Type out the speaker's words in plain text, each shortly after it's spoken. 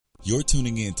You're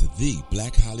tuning in to the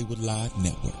Black Hollywood Live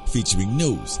Network, featuring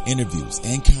news, interviews,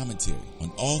 and commentary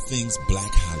on all things Black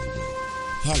Hollywood.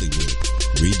 Hollywood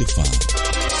redefined.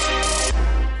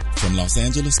 From Los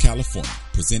Angeles, California,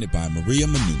 presented by Maria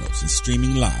Menounos and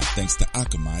streaming live thanks to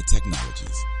Akamai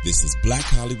Technologies. This is Black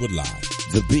Hollywood Live,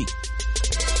 The Beat.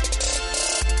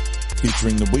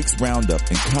 Featuring the week's roundup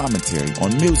and commentary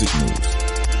on music news.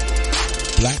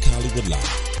 Black Hollywood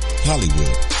Live,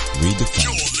 Hollywood redefined.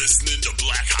 You're listening to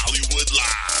Black Hollywood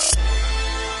Live.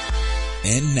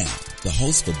 And now, the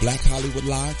host for Black Hollywood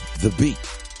Live, The Beat.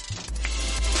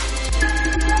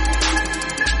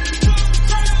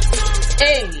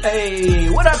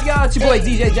 Hey, what up, y'all? It's your boy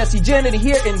DJ Jesse Janet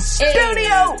here in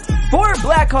studio for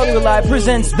Black Hollywood Live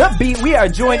presents The Beat. We are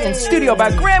joined in studio by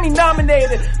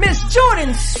Grammy-nominated Miss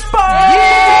Jordin Sparks.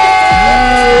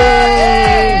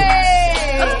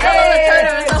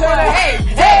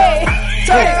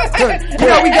 You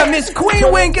know, we got Miss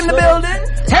Queen Wink in the building.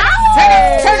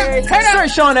 Hey, Sir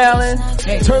Sean Allen.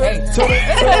 Is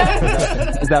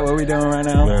that what we're doing right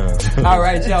now? No. All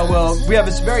right, y'all. Well, we have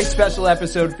a very special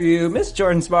episode for you, Miss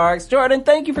Jordin Sparks. Jordin,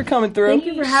 thank you for coming through. Thank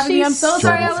you for having me. I'm so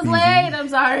sorry I was late. I'm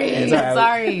sorry. It's all right.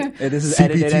 Sorry. This is CPT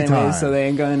edited anyway, time. so they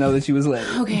ain't gonna know that she was late.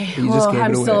 Okay. You Well, just gave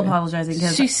I'm it away. still apologizing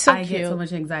because She's so I cute. get so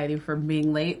much anxiety for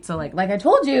being late. So like I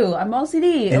told you, I'm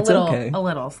OCD. It's okay. A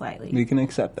little, slightly. We can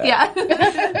accept that.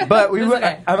 Yeah. But It's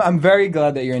okay. I'm very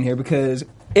glad that you're in here because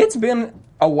it's been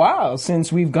a while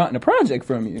since we've gotten a project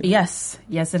from you. Yes,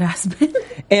 it has been.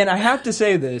 And I have to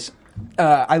say this.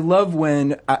 I love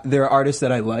when there are artists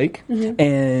that I like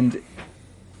and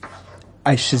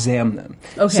I Shazam them.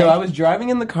 Okay. So I was driving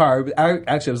in the car.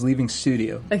 I was leaving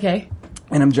studio. Okay.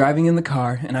 And I'm driving in the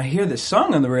car and I hear this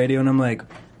song on the radio and I'm like,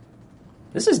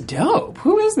 this is dope.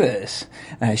 Who is this?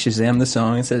 And I Shazam the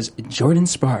song. It says, Jordin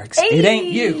Sparks. Hey. It ain't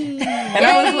you. And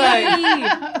I was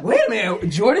like, wait a minute.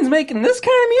 Jordan's making this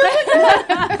kind of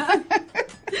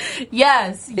music?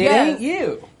 Yes. It ain't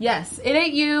you. Yes, It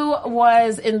Ain't You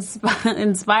was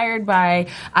inspired by,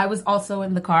 I was also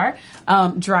in the car,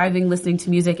 driving, listening to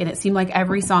music, and it seemed like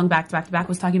every song back to back to back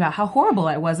was talking about how horrible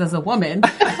I was as a woman. And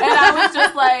I was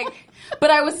just like, but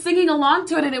I was singing along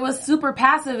to it and it was super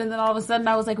passive, and then all of a sudden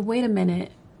I was like, wait a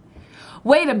minute,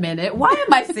 why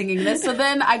am I singing this? So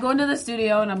then I go into the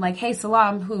studio and I'm like, hey,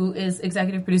 Salam, who is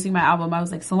executive producing my album, I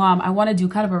was like, Salam, I want to do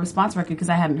kind of a response record because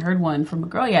I hadn't heard one from a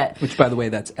girl yet. Which, by the way,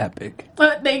 that's epic.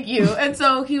 Thank you. And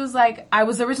so he was like, I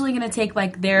was originally going to take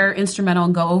like their instrumental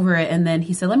and go over it. And then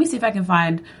he said, let me see if I can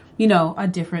find, a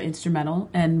different instrumental.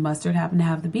 And Mustard happened to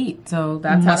have the beat. So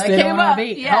that's how that came up.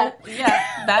 Yeah,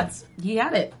 he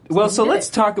had it. Well, so he did let's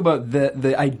it. talk about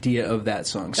the idea of that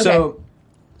song. So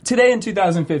today in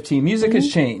 2015, music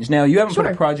has changed. Now, you haven't put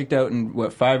a project out in,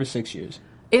 5 or 6 years?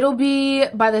 It'll be,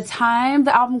 by the time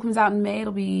the album comes out in May,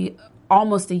 it'll be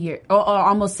almost a year.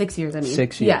 Almost 6 years, I mean.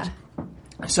 6 years. Yeah.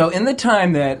 So in the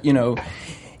time that,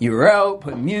 you were out,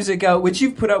 putting music out, which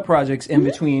you've put out projects in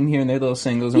between here and there, little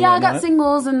singles and Yeah, I whatnot. got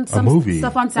singles and some movie.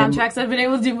 stuff on soundtracks. I've been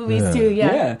able to do movies too,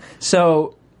 Yeah.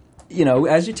 So,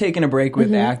 as you're taking a break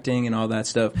with acting and all that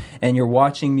stuff, and you're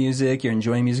watching music, you're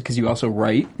enjoying music because you also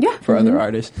write for other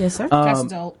artists. Yes, sir. That's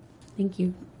dope. Thank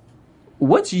you.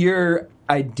 What's your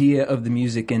idea of the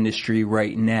music industry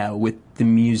right now with the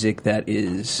music that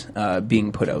is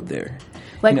being put out there?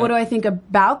 Like, what do I think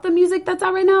about the music that's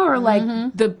out right now, or like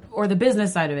the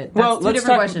business side of it? That's two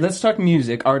different questions. Let's talk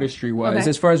music, artistry-wise, Okay.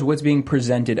 as far as what's being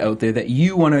presented out there that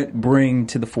you want to bring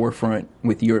to the forefront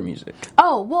with your music.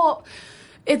 Oh, well,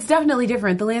 it's definitely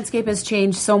different. The landscape has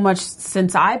changed so much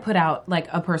since I put out like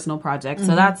a personal project.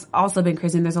 So that's also been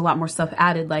crazy. And there's a lot more stuff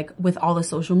added, like with all the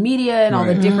social media and all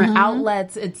the different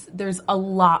outlets. There's a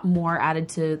lot more added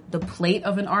to the plate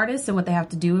of an artist and what they have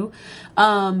to do.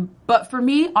 But for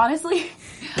me, honestly,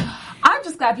 I'm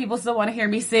just glad people still want to hear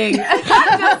me sing.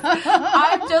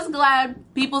 I'm just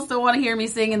glad people still want to hear me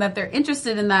sing and that they're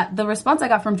interested in that. The response I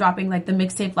got from dropping like the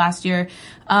mixtape last year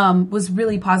was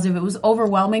really positive. It was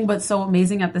overwhelming, but so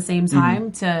amazing at the same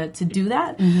time to do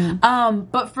that.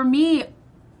 But for me,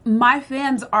 my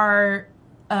fans are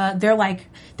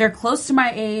they're close to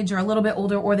my age or a little bit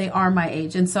older, or they are my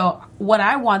age. And so what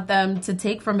I want them to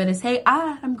take from it is, hey,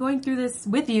 I'm going through this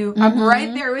with you. I'm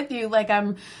right there with you. Like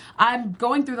I'm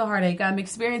going through the heartache. I'm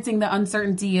experiencing the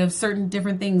uncertainty of certain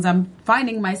different things. I'm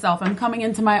finding myself. I'm coming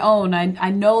into my own. I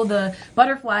know the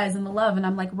butterflies and the love, and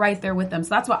I'm like right there with them. So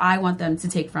that's what I want them to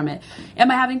take from it. Am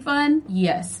I having fun?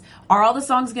 Yes. Are all the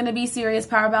songs going to be serious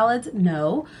power ballads?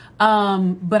 No.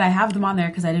 But I have them on there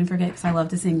because I didn't forget, because I love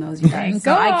to sing those, you guys.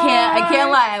 So I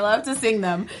can't lie. I love to sing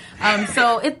them.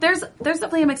 So there's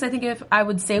definitely a mix. I think if I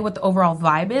would say what the overall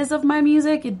vibe is of my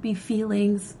music, it'd be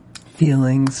feelings.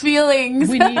 Feelings.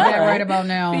 We need that right about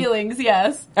now. Feelings,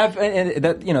 yes. And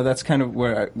that, that's kind of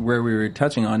where we were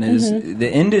touching on is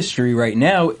the industry right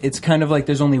now. It's kind of like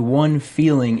there's only one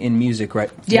feeling in music, right?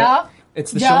 Yeah.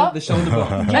 It's the shoulder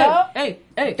bone. Hey.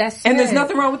 That's And it. there's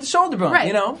nothing wrong with the shoulder bone,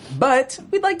 Right. But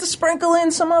we'd like to sprinkle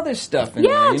in some other stuff in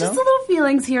there, Yeah, just a little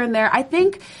feelings here and there. I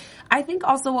think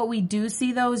also what we do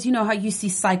see though is, how you see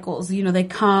cycles, they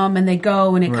come and they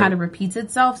go and it kind of repeats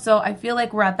itself. So I feel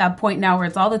like we're at that point now where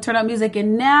it's all the turn up music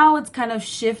and now it's kind of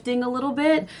shifting a little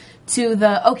bit to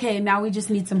now we just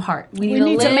need some heart. We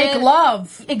need to make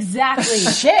love. Exactly.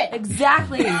 Shit.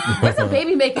 Exactly. Where's the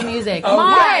baby making music? Oh,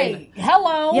 Right.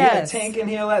 Hello. Yes. Tank in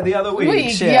here the other week. Week,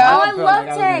 Shit. yeah. Oh, I felt love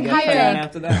was Tank. gonna Hi, get Tank.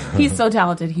 after that. He's so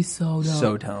talented. He's so dope.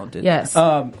 So talented. Yes.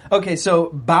 Okay, so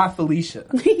Bye Felicia.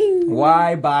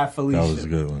 Why Bye Felicia? That was a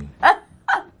good one.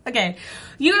 Okay.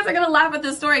 You guys are going to laugh at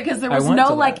this story because there I was want no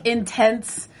to laugh.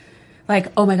 intense,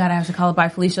 oh my God, I have to call it Bye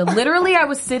Felicia. Literally, I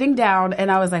was sitting down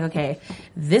and I was like, okay,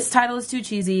 this title is too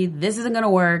cheesy. This isn't going to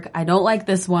work. I don't like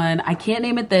this one. I can't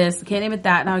name it this. I can't name it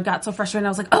that. And I got so frustrated. And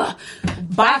I was like, ugh,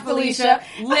 Bye Felicia.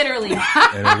 Literally.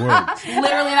 And it worked.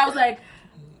 Literally. And I was like,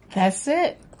 That's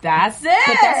it. that's it.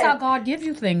 But that's how God gives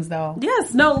you things, though.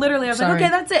 Yes. No, literally. I was Sorry. like, okay,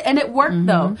 that's it. And it worked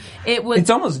though. It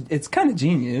was. It's kind of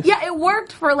genius. Yeah, it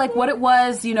worked for what it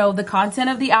was, the content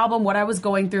of the album, what I was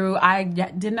going through. I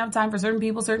didn't have time for certain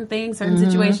people, certain things, certain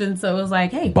situations. So it was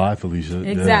like, hey. Bye, Felicia.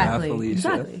 Exactly. Bye, Felicia.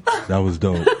 Exactly. Yeah, that was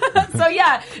dope. So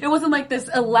yeah, it wasn't like this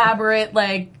elaborate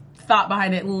thought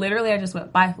behind it. Literally, I just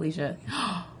went, bye, Felicia.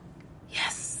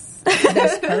 Yes.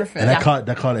 That's perfect. And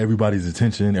that caught everybody's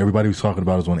attention. Everybody was talking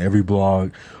about it. It was on every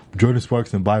blog. Jordin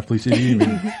Sparks and Bye Felicia didn't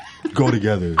even go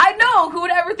together. I know. Who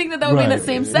would ever think that would be in the Right.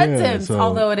 same Yeah, sentence? so-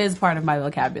 Although it is part of my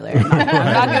vocabulary.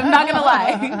 I'm not gonna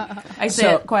lie. I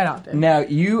say it quite often. Now,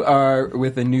 you are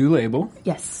with a new label,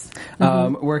 Yes.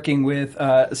 working with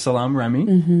Salam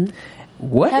Remy.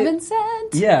 What? Heaven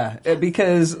sent. Yeah,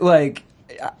 because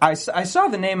I saw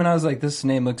the name and I was like, this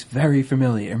name looks very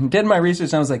familiar. Did my research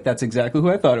and I was like, that's exactly who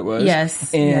I thought it was.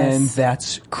 Yes, And yes.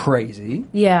 that's crazy.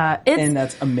 Yeah. And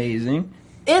that's amazing.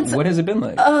 It's What has it been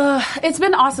like? it's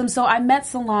been awesome. So I met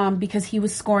Salam because he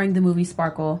was scoring the movie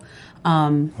Sparkle. I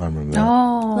remember that.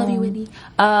 Love you, Whitney.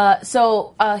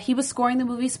 So he was scoring the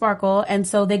movie Sparkle, and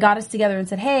so they got us together and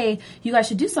said, hey, you guys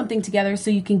should do something together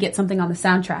so you can get something on the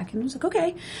soundtrack. And I was like,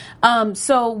 okay.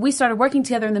 So we started working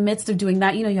together in the midst of doing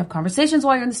that. You have conversations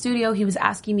while you're in the studio. He was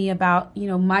asking me about,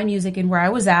 my music and where I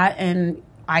was at, and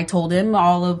I told him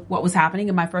all of what was happening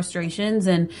and my frustrations.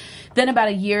 And then about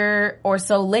a year or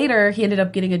so later, he ended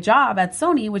up getting a job at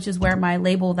Sony, which is where my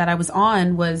label that I was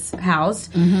on was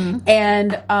housed.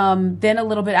 And then a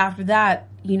little bit after that,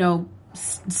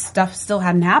 stuff still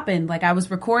hadn't happened. I was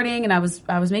recording and I was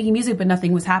making music, but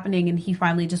nothing was happening. And he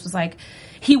finally just was like,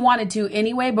 he wanted to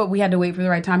anyway, but we had to wait for the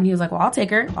right time. And he was like, well, I'll take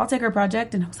her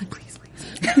project. And I was like, please.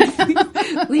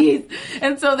 Please.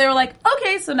 And so they were like,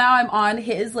 okay, so now I'm on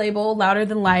his label, Louder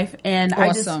Than Life. And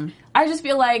Awesome. I just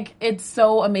feel like it's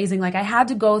so amazing. I had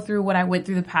to go through what I went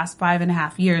through the past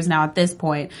 5.5 years now at this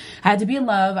point. I had to be in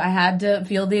love. I had to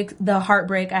feel the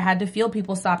heartbreak. I had to feel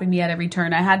people stopping me at every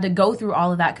turn. I had to go through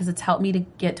all of that because it's helped me to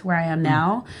get to where I am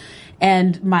now.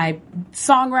 And my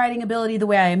songwriting ability, the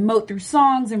way I emote through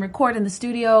songs and record in the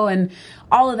studio, and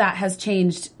all of that has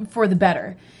changed for the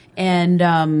better. And,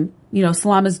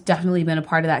 Salam has definitely been a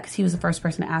part of that because he was the first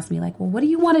person to ask me, well, what do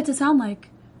you want it to sound like?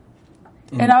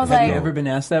 And I was Have like, you ever been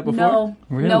asked that before? no,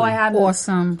 Really? no, I hadn't.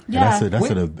 Awesome. Yeah.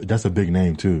 That's a big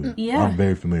name too. Yeah. I'm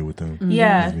very familiar with him.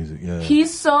 Yeah. His music. Yeah.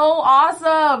 He's so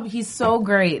awesome. He's so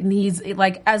great. And he's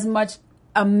as much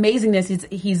amazingness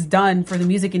he's done for the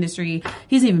music industry,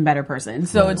 he's an even better person.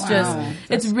 So it's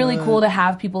it's really cool to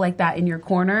have people like that in your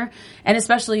corner. And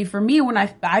especially for me, when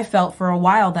I felt for a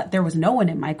while that there was no one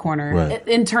in my corner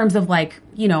in terms of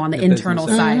on the internal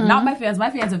side. Not my fans.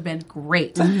 My fans have been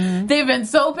great. They've been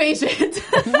so patient.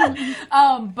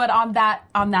 But on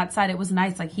that side, it was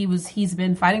nice. He's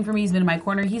been fighting for me. He's been in my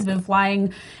corner. He's been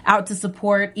flying out to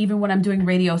support even when I'm doing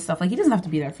radio stuff. He doesn't have to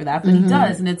be there for that, but he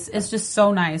does. And it's just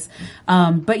so nice.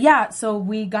 But yeah, so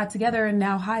we got together and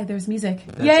now, there's music.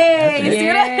 Yay! You see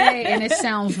it? And it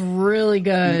sounds really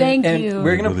good. Thank And you.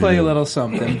 we're going to play a little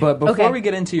something. But before Okay. we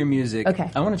get into your music, Okay.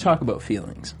 I want to talk about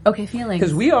feelings. Okay, feelings.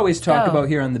 Because we always talk Oh. about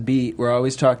here on The Beat, we're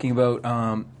always talking about,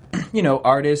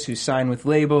 artists who sign with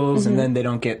labels and then they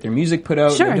don't get their music put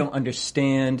out. Sure. They don't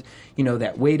understand,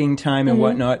 that waiting time and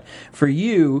whatnot. For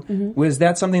you, was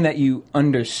that something that you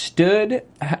understood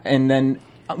and then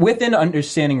within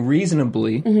understanding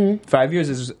reasonably, 5 years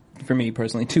is for me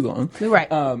personally, too long.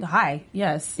 Right. Hi.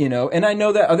 Yes. You know, and I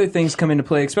know that other things come into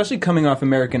play, especially coming off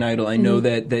American Idol. I know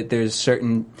that there's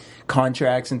certain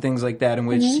contracts and things like that in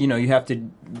which, you know, you have to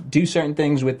do certain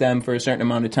things with them for a certain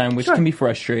amount of time, which can be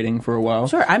frustrating for a while.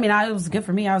 Sure. I mean, it was good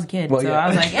for me. I was a kid. Well, so yeah. I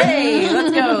was like, hey,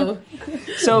 let's go.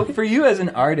 So for you as an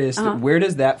artist, where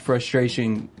does that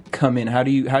frustration come in? How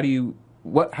do you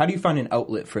find an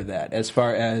outlet for that? As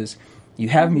far as you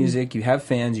have music, you have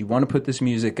fans, you want to put this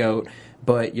music out,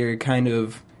 but you're kind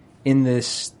of in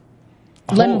this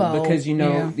limbo hole because you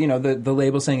know the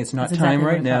label saying it's not That's time exactly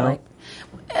right what it now. felt like.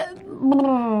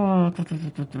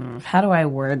 How do I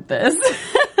word this?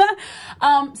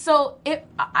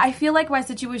 I feel like my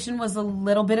situation was a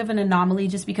little bit of an anomaly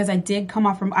just because I did come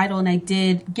off from Idol and I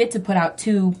did get to put out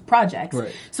 2 projects.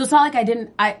 Right. So it's not like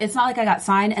it's not like I got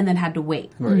signed and then had to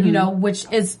wait, you know, which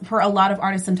is for a lot of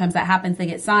artists, sometimes that happens. They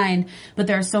get signed, but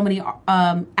there are so many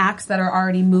acts that are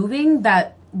already moving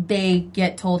that they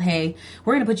get told, hey,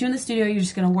 we're going to put you in the studio. You're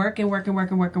just going to work and work and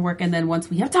work and work and work. And then once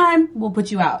we have time, we'll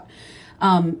put you out.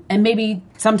 And maybe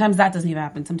sometimes that doesn't even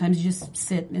happen. Sometimes you just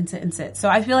sit and sit and sit. So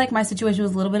I feel like my situation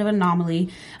was a little bit of an anomaly.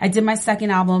 I did my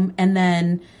second album and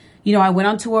then, you know, I went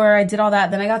on tour. I did all that.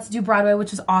 Then I got to do Broadway,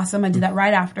 which was awesome. I did that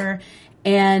right after.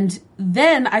 And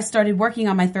then I started working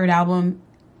on my third album.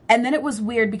 And then it was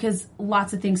weird because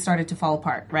lots of things started to fall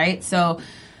apart, right? So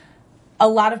a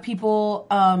lot of people,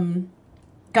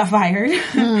 got fired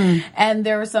and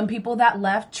there were some people that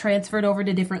left, transferred over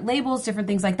to different labels, different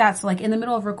things like that. So like in the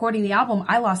middle of recording the album,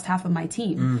 I lost half of my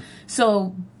team.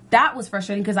 So that was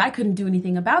frustrating because I couldn't do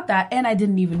anything about that and I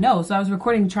didn't even know. So I was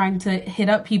recording, trying to hit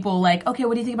up people like, okay,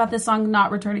 what do you think about this song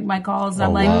not returning my calls? And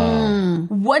I'm like,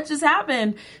 what just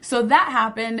happened? So that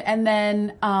happened. And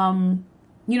then,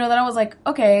 you know, then I was like,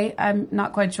 okay, I'm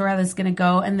not quite sure how this is going to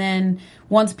go. And then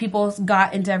once people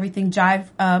got into everything, Jive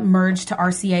merged to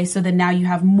RCA. So then now you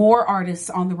have more artists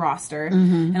on the roster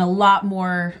and a lot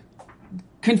more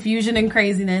confusion and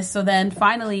craziness. So then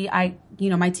finally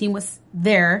my team was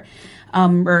there,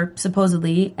 or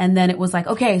supposedly. And then it was like,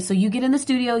 okay, so you get in the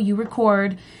studio, you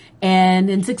record, and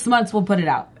in 6 months we'll put it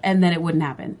out. And then it wouldn't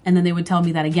happen. And then they would tell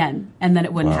me that again. And then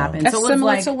it wouldn't happen. That's so it was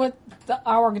similar like, to what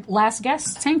our last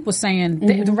guest, Tank, was saying.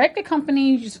 The record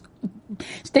company,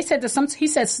 they said that he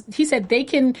said they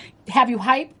can have you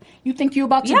hype. You think you're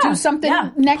about to do something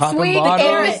next Popping week?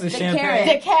 bottles, The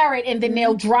champagne. carrot, and then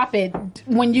they'll drop it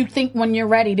when you're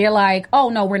ready. They're like, oh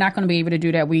no, we're not going to be able to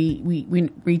do that.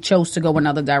 We chose to go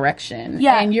another direction.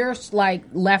 Yeah. And you're like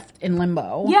left in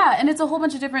limbo. Yeah, and it's a whole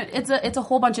bunch of different. It's a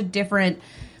whole bunch of different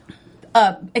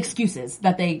excuses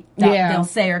that they'll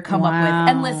say or come up with.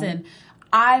 And listen,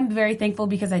 I'm very thankful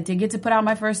because I did get to put out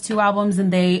my first 2 albums,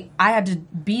 and I had to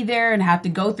be there and have to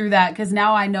go through that because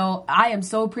now I know I am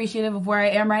so appreciative of where I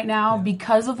am right now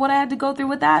because of what I had to go through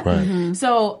with that. Right.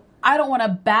 So I don't want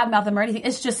to badmouth them or anything.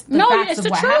 It's just the facts of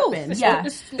what happened. It's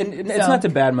not to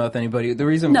badmouth anybody. The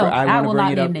reason I will want to bring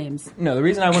not it name up. names. No, the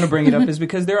reason I want to bring it up is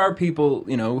because there are people,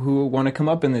 you know, who want to come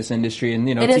up in this industry, and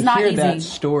you know, It to is not hear easy. that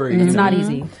story, It's not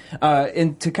easy.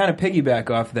 And to kind of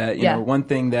piggyback off that, you know, one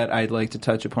thing that I'd like to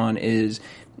touch upon is,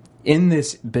 in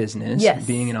this business,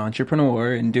 being an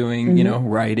entrepreneur and doing, you know,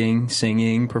 writing,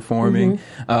 singing, performing,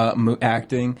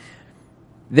 acting,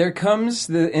 there comes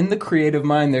in the creative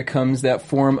mind, there comes that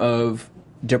form of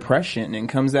depression and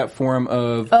comes that form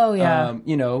of,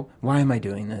 you know, why am I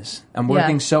doing this? I'm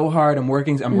working so hard. I'm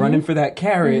running for that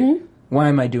carrot. Why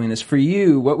am I doing this? For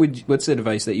you, what's the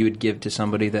advice that you would give to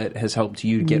somebody that has helped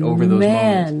you get over those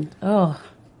moments? Oh,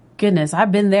 goodness.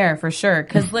 I've been there for sure.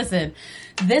 Because listen,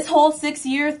 this whole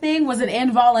 6-year thing was an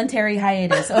involuntary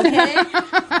hiatus, okay?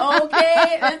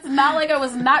 Okay? It's not like I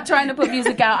was not trying to put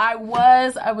music out. I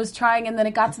was trying, and then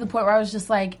it got to the point where I was just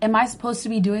like, am I supposed to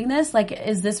be doing this? Like,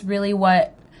 is this really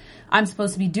what I'm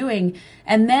supposed to be doing?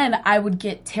 And then I would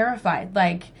get terrified.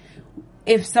 Like,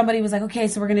 if somebody was like, okay,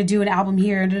 so we're going to do an album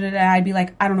here, I'd be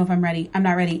like, I don't know if I'm ready. I'm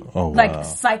not ready. Oh, wow. Like,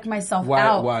 psych myself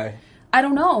out. Why? I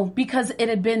don't know. Because it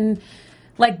had been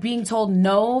like being told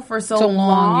no for so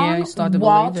long. Yeah, you start to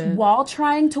believe it. While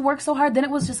trying to work so hard. Then it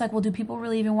was just like, well, do people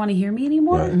really even want to hear me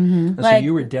anymore? Right. So Like,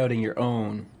 you were doubting your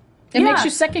own. It makes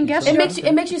you second guess. It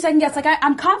makes you second guess. Like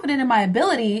I'm confident in my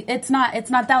ability. It's not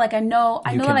that. Like I know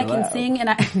that I can sing, and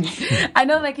I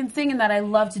know that I can sing, and that I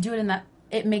love to do it, and that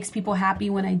it makes people happy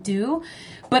when I do.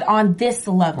 But on this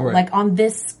level, like on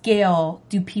this scale,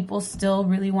 do people still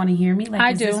really want to hear me? Like,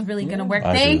 I is do. this really going to work?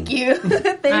 I Thank do. you.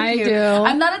 Thank I you. do.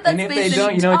 I'm not at that And if space they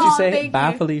don't, you know what you say?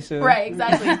 Bye, you. Felicia. Right,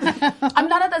 exactly. I'm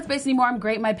not at that space anymore. I'm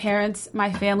great. My parents,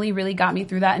 my family really got me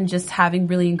through that, and just having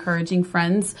really encouraging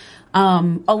friends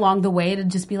along the way to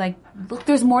just be like, look,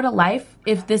 there's more to life.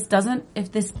 If this doesn't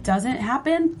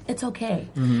happen, it's okay.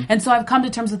 And so I've come to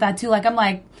terms with that too. Like,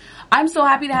 I'm so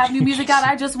happy to have new music out.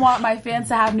 I just want my fans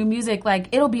to have new music. Like,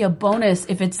 it'll be a bonus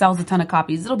if it sells a ton of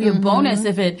copies. It'll be a bonus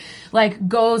if it like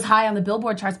goes high on the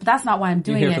Billboard charts. But that's not why I'm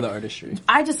doing it. You're here for the artistry.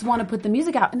 I just want to put the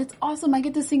music out, and it's awesome. I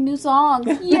get to sing new songs.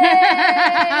 Yay!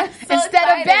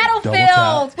 Instead of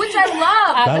Battlefield, which I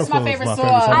love. That's my favorite song.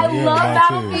 I love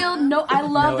Battlefield. I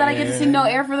love that I get to sing No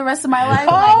Air for the rest of my life.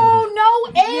 Oh,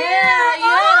 No Air!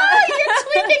 Yeah.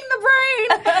 You're tweaking the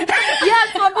brain.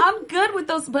 Yeah, so I'm good with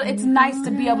those, but it's nice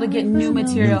to be able to get new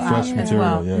material out as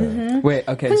well. Yeah. Wait,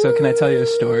 okay, so can I tell you a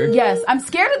story? Yes, I'm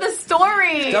scared of the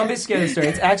story. Don't be scared of the story.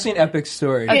 It's actually an epic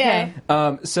story. Okay.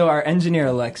 So our engineer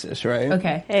Alexis, right?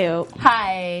 Okay. Heyo.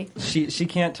 Hi. She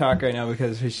can't talk right now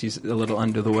because she's a little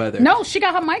under the weather. No, she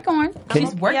got her mic on.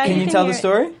 She's working. Yeah, Can you tell the hear it.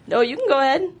 story? No, you can go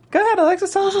ahead. Go ahead,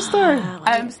 Alexis. Tell us a story.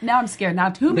 I'm scared. Now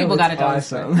two people got to tell the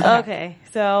story. Okay,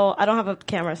 so I don't have a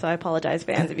camera, so I apologize,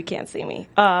 fans, if you can't see me.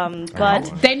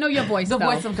 But They know your voice, The though.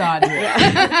 voice of God.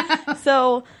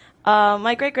 so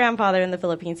my great grandfather in the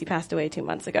Philippines, he passed away 2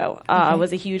 months ago.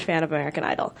 Was a huge fan of American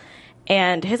Idol.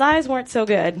 And his eyes weren't so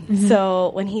good.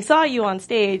 So when he saw you on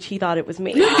stage, he thought it was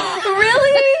me.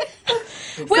 Really?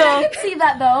 Wait, I can see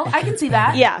that though. I can see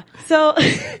that. Yeah.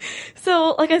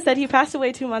 So like I said, he passed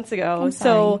away 2 months ago.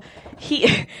 So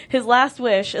his last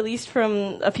wish, at least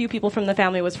from a few people from the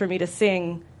family, was for me to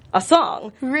sing a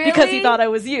song. Really? Because he thought I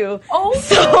was you. Oh.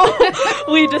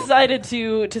 So we decided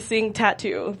to sing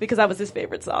Tattoo because that was his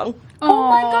favorite song. Oh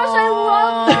my gosh, I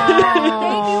love that.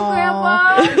 Thank you,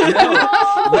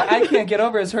 Grandpa. What I can't get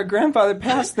over is her grandfather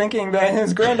passed thinking that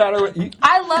his granddaughter.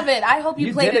 I love it. I hope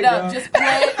you played did it it, up. girl. Just play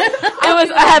it.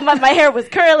 I had my hair was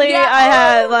curly. Yeah. I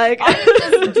had like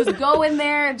just go in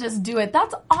there and just do it.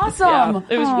 That's awesome. Yeah,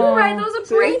 it was You're right. That was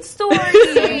a great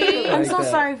story. I'm so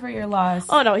sorry for your loss.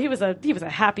 Oh no, he was a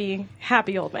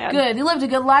happy old man. Good. He lived a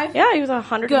good life. Yeah, he was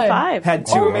 105. Had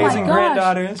two amazing gosh.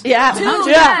 granddaughters. Yeah. Two, Yeah.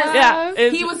 yes. Yeah.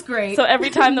 It's- He was great. So every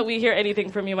time that we hear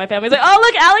anything from you, my family's like, "Oh,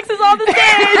 look, Alex is on the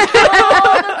stage."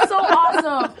 Oh, that's so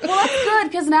awesome. Well, that's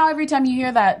good because now every time you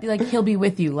hear that, like he'll be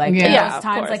with you. Like Yeah, those of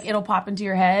times, course. like it'll pop into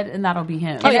your head, and that'll be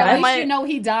him. Oh, yeah, At and least my- you know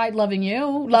he died loving you,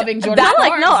 loving Jordin. That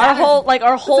like no,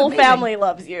 our whole amazing. family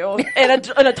loves you, and a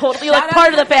totally Shout like out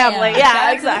part to of the family. fam. Yeah, Shout out to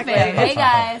the exactly. fam. Hey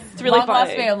guys, it's really long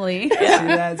lost funny. family. See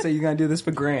that? So you're gonna do this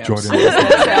for Graham.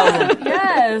 Jordin.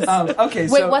 Yes. Okay.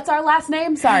 Wait, So what's our last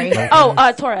name? Sorry.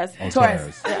 Oh, Torres.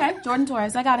 Torres. Okay, Jordan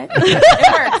Torres. I got it.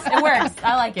 It works.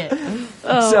 I like it.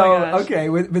 Oh, so my gosh. okay,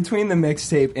 between the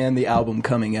mixtape and the album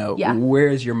coming out, Yeah. where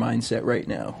is your mindset right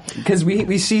now? Because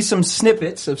we see some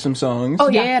snippets of some songs. Oh,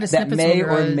 Yeah, the that snippets may were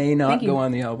or good. may not Thank you. go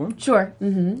on the album. Sure.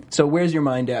 So where's your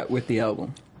mind at with the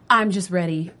album? I'm just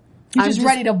ready. You're I'm just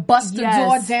ready to bust the Yes.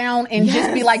 door down and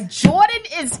just be like,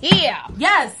 Jordin is here.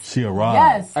 Yes. She arrived.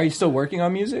 Yes. Are you still working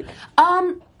on music?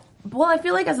 Well, I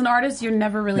feel like as an artist, you're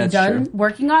never really That's done true.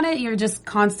 working on it. You're just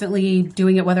constantly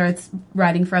doing it, whether it's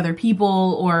writing for other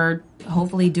people or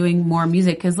hopefully doing more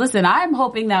music. Because listen, I'm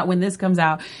hoping that when this comes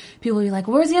out, people will be like,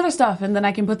 "Where's the other stuff?" And then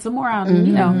I can put some more out. And,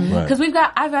 you know, Right. because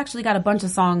I've actually got a bunch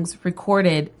of songs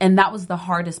recorded, and that was the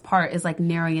hardest part is like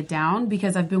narrowing it down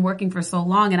because I've been working for so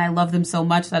long and I love them so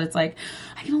much that it's like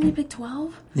I can only pick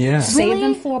 12. Yeah. Save Really?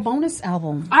 them for a bonus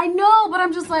album. I know, but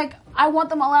I'm just like, I want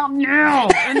them all out now.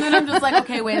 And then I'm just like,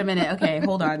 okay, wait a minute. Okay,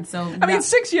 hold on. So I mean,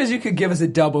 6 years you could give us a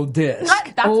double disc.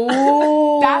 that's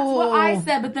what I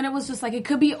said, but then it was just like, it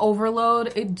could be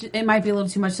overload. It might be a little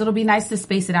too much. So it'll be nice to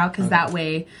space it out because that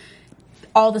way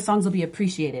all the songs will be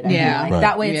appreciated. I Yeah. feel like. Right.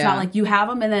 That way it's Yeah. not like you have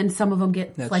them and then some of them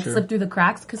get That's like true. slip through the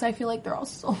cracks because I feel like they're all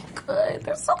so good.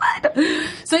 They're so good.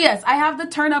 So yes, I have the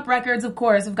turn up records, of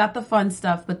course. I've got the fun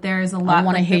stuff, but there is a lot. I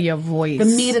want to like, hear the- your voice. The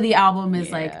meat of the album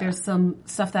is like there's some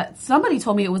stuff that somebody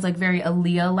told me it was like very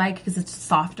Aaliyah like because it's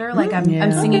softer. Like I'm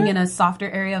singing in a softer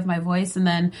area of my voice, and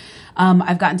then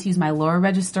I've gotten to use my lower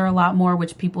register a lot more,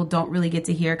 which people don't really get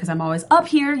to hear because I'm always up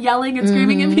here yelling and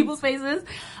screaming in people's faces.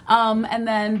 And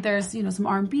then there's some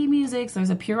R&B music. So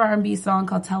there's a pure R&B song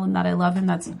called "Tell Him That I Love Him."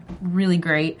 That's really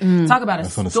great. Talk about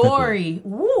That's on a the story.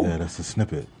 Woo. Yeah, that's a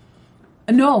snippet.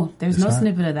 No, there's no not?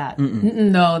 snippet of that.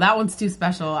 No, that one's too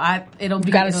special. It'll be.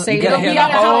 You gotta it'll- save it'll it. be You on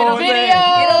gotta the hear the whole whole video.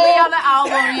 thing. It'll be on the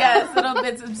album.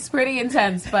 Yes, it's pretty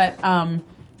intense. But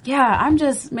yeah, I'm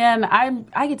just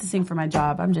I get to sing for my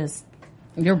job.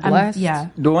 You're blessed. Yeah.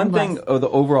 The one I'm thing, blessed. the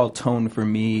overall tone for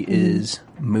me is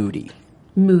moody.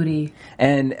 Moody.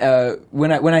 And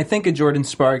when I think of Jordin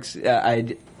Sparks,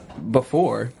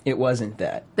 before it wasn't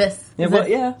that. This. Yeah, Is well, it-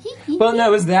 yeah. Well, no,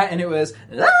 it was that, and it was.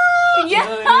 Yeah. You know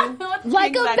what I mean? What's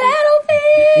Like exactly. a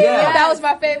battlefield. Yeah. That was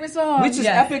my favorite song. Which is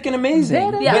epic and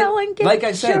amazing. Yeah. But, like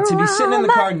I said, to be sitting in the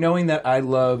car knowing that I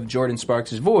love Jordin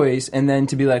Sparks' voice, and then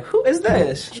to be like, who is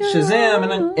this?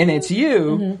 Shazam, and it's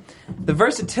you. The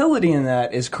versatility in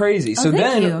that is crazy. So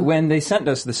then when they sent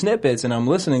us the snippets and I'm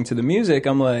listening to the music,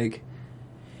 I'm like,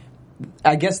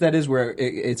 I guess that is where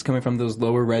it's coming from, those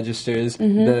lower registers.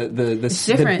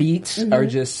 The beats are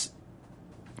just,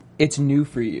 it's new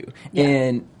for you. Yeah.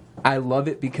 And I love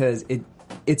it because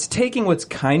it's taking what's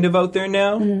kind of out there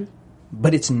now,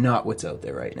 but it's not what's out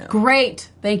there right now. Great.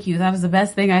 Thank you. That was the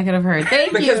best thing I could have heard.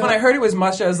 Thank you. Because when I heard it was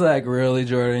mustard, I was like, really,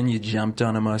 Jordin? You jumped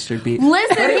on a mustard beat?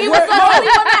 Listen, he was the only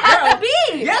one that had the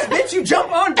beat. Yes, bitch, you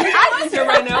jump on mustard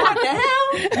right now. What the hell?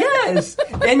 Yes.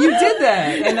 And you did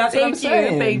that. And that's what I'm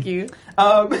saying. Thank you.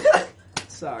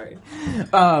 Sorry.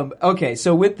 Okay,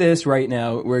 so with this right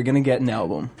now, we're going to get an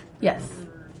album. Yes.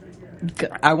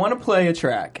 I want to play a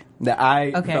track that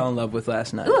I fell in love with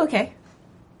last night. Ooh, okay.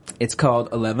 It's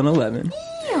called 1111.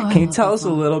 Can you tell us a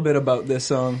little bit about this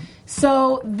song?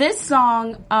 So this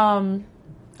song, a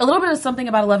little bit of something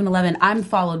about 1111. I'm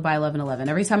followed by 1111.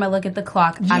 Every time I look at the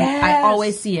clock, I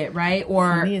always see it, right?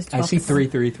 Or I see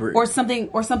 333. Or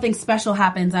something special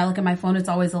happens. I look at my phone, it's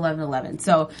always 1111.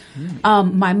 So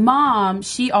my mom,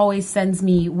 she always sends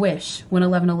me wish when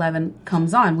 1111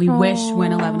 comes on. We wish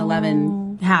when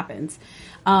 1111 happens.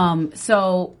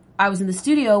 So I was in the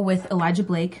studio with Elijah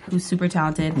Blake, who's super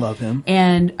talented. Love him.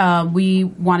 And we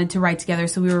wanted to write together,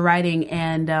 so we were writing,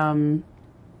 and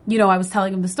I was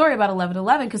telling him the story about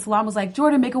 1111 because Salam was like,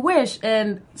 Jordin, make a wish.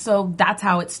 And so that's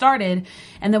how it started.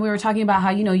 And then we were talking about how,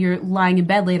 you're lying in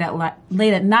bed late at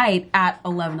night at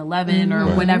 1111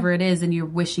 or whenever it is, and you're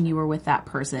wishing you were with that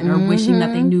person, or wishing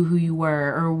that they knew who you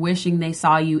were, or wishing they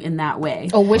saw you in that way.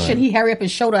 Or wishing he hurry up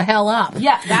and show the hell up.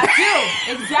 Yeah, that too.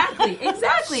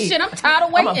 Exactly. Shit, I'm tired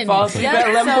of waiting. I'm going to fall asleep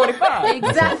at 11:45.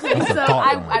 Exactly. So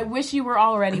I wish you were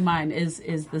already mine is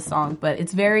the song, but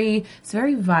it's very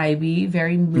vibey,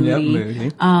 very moody. Yep,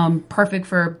 moody. Perfect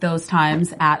for those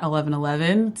times at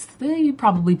 11:11. You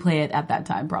probably play it at that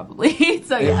time, probably.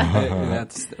 So yeah,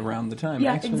 that's around the time.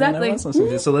 Yeah, actually, exactly. when I was listening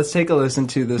to it. So let's take a listen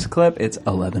to this clip. It's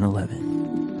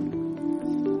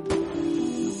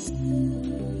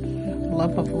 11:11.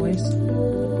 Love her voice.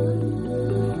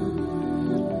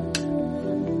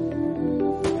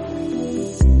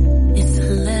 It's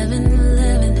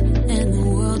 11:11 and the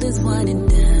world is winding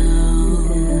down.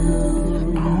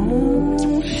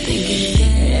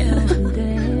 Thinking,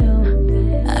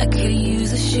 damn, I could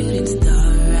use a shooting star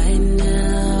right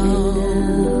now.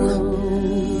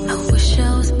 I wish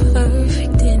I was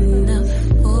perfect enough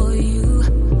for you.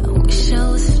 I wish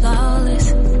I was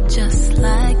flawless, just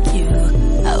like you.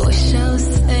 I wish I was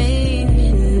sane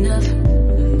enough,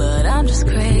 but I'm just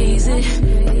crazy,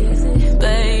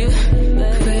 babe.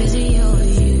 Crazy on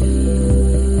you.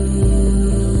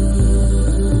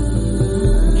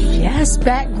 Yes,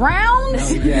 background.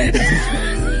 Oh, yes.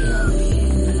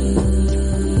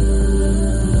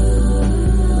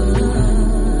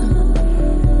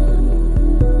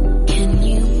 Can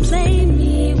you play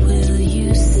me? Will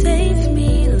you save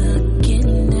me?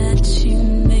 Looking at you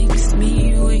makes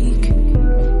me weak.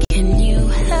 Can you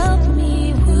help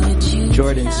me? Would you?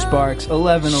 Jordin Sparks,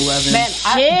 11:11.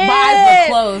 man, my eyes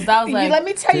were closed. I was like, Let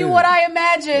me tell you what I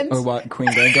imagined. Or what? Queen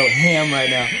gonna go ham right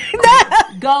now.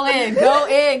 go in,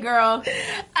 girl.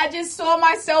 I just saw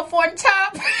myself on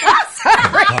top.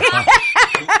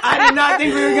 I did not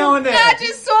think we were going there. I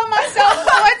just saw myself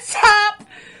on top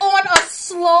on a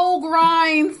slow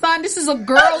grind, son. This is a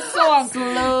girl song.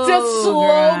 Just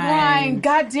slow grind.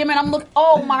 God damn it. I'm looking.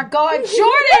 Oh my God.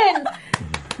 Jordin!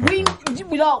 We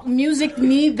music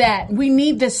need that. We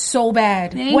need this so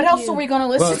bad. What else are we going to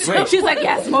listen to? wait. She's like,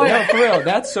 yes, more. No, for real.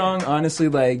 That song, honestly,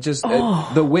 like, just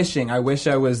the wishing. I wish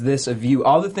I was this of you.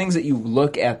 All the things that you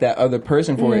look at that other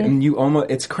person for, and you almost,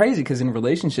 it's crazy because in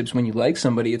relationships, when you like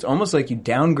somebody, it's almost like you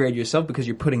downgrade yourself because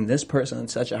you're putting this person on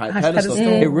such a high pedestal.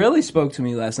 It really spoke to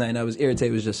me last night, and I was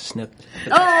irritated. It was just a snip.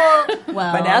 Oh,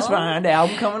 well. But that's fine. The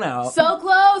album coming out. So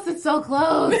close. It's so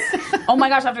close. Oh my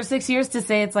gosh, after 6 years to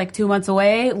say it's like 2 months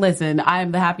away, listen, I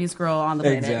am the happiest girl on the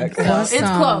planet. Exactly. So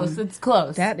it's close. It's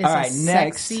close. That is All right,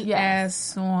 next. sexy ass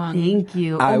song. Thank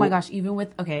you. Oh my gosh, even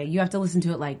with, you have to listen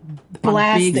to it like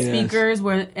Blast on big it. speakers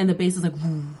and the bass is like,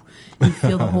 woo, you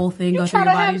feel the whole thing go through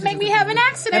your body. Make me have an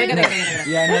accident.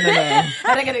 Yeah, no.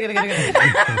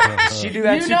 She do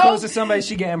that too close to somebody,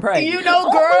 she getting pregnant. You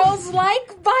know, girls like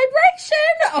vibration.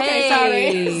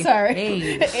 Okay,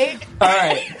 sorry. Hey. All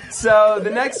right. So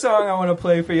the next song I want to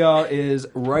play for y'all is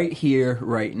Right Here,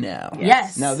 Right Now.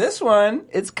 Yes. Now this one,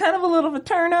 it's kind of a little of a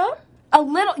turn up. A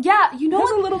little, yeah. You know There's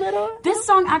what? a little bit on. This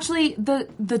song actually,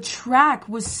 the track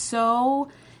was so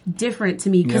different to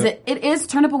me because it is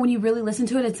turned up, but when you really listen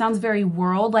to it, it sounds very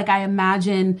world. Like I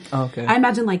imagine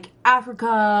like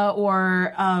Africa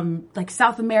or like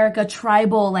South America,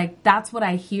 tribal. Like that's what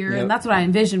I hear and that's what I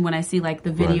envision when I see like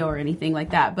the video or anything like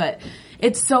that. But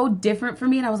it's so different for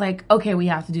me, and I was like, okay, we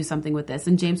have to do something with this.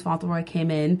 And James Fauntleroy came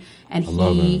in and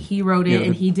he wrote it,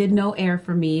 and he did no air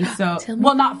for me. So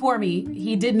well, not for me.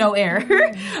 He did no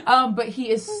air, but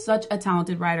he is such a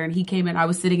talented writer. And he came in. I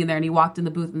was sitting in there, and he walked in the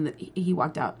booth, and he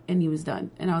walked out, and he was done.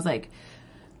 And I was like,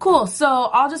 cool. So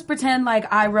I'll just pretend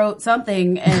like I wrote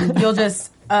something, and you'll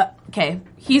just. Okay,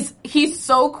 he's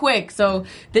so quick. So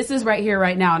this is right here,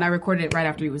 right now, and I recorded it right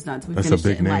after he was done. So we That's finished a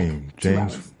big it in name, like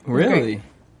James. Really?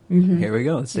 Mm-hmm. Here we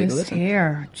go. Let's take a listen.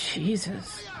 Here,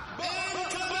 Jesus.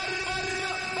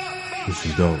 This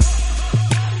is dope.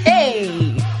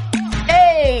 Hey,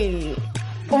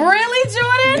 really,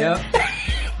 Jordin? Yep.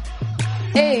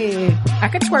 Hey, I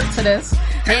could twerk to this.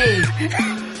 Hey,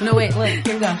 no wait, look,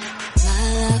 here we go.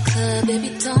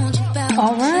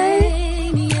 All right.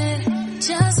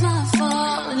 Just my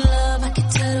fault in love, I can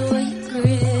tell the way you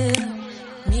grip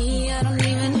me, I don't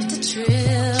even have to trip.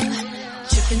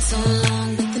 Tripping so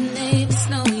long, but the neighbors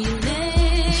know your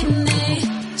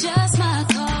name. Just my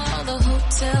call, the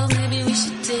hotel, maybe we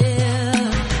should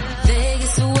dip.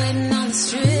 Vegas are waiting on the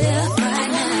strip right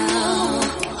now.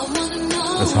 I wanna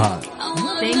know. That's hot.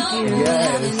 Thank you.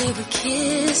 Have a little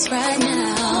kiss right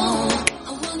now. I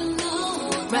wanna know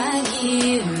right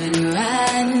here and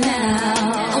right now.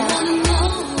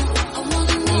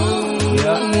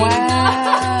 Wow.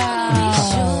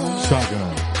 Shotgun.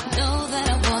 Know that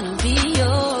I wanna be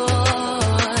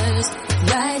yours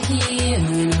right here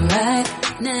and right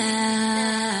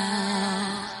now.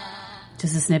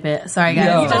 Just a snippet. Sorry, guys.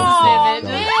 Yo. Just a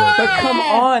snippet. But come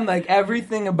on, like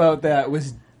everything about that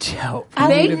was dope. I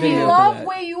Need a video for love that.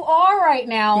 where you are right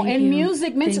now. Thank And you.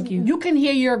 music, Thank you. you can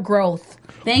hear your growth.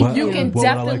 Thank you. You can What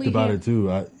I liked definitely about hear. it too,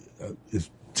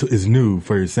 it's new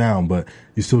for your sound, but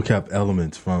you still kept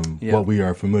elements from what we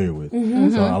are familiar with.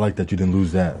 So I like that you didn't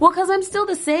lose that. Well, because I'm still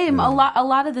the same. A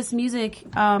lot of this music,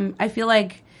 I feel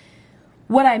like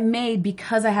what I made,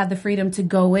 because I had the freedom to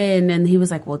go in, and he was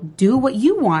like, well, do what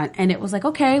you want. And it was like,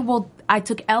 okay, well, I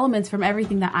took elements from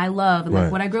everything that I love, and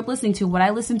like what I grew up listening to, what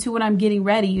I listen to when I'm getting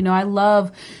ready. You know, I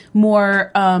love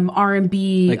more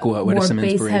R&B, Like what? What are more some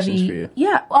bass inspirations heavy. for you?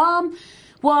 Yeah,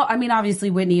 well, I mean, obviously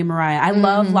Whitney and Mariah. I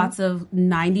love lots of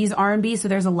 90s R&B, so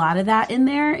there's a lot of that in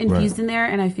there, infused in there,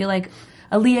 and I feel like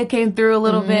Aaliyah came through a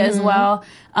little bit as well.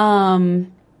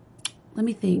 Let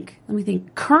me think.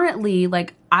 Currently,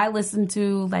 like, I listen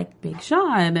to, like, Big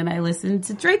Sean, and I listen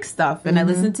to Drake stuff, and I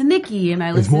listen to Nicki, and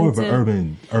I listen to... It's more of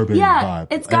an urban vibe.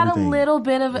 It's got Everything. a little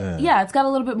bit of... it's got a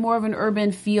little bit more of an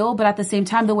urban feel, but at the same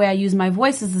time, the way I use my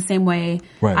voice is the same way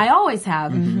I always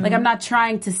have. Like, I'm not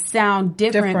trying to sound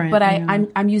different, but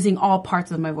I'm using all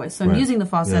parts of my voice. So I'm using the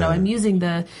falsetto, I'm using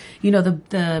the, you know,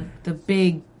 the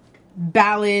big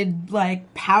ballad,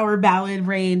 like power ballad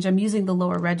range. I'm using the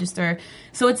lower register.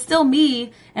 So it's still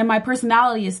me, and my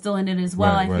personality is still in it as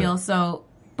well, I feel. So,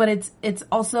 but it's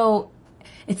also,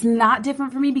 it's not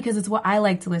different for me because it's what I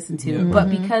like to listen to. But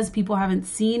because people haven't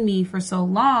seen me for so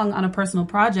long on a personal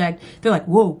project, they're like,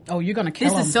 whoa. Oh, you're going to kill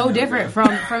This them. is so different from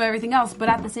everything else. But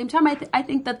at the same time, I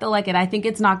think that they'll like it. I think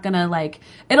it's not going to like,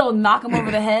 it'll knock them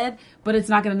over the head, but it's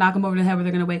not going to knock them over the head where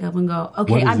they're going to wake up and go,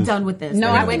 okay, I'm done with this.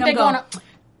 No, I think they're going to...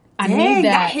 I need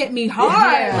that hit me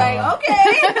hard. Like,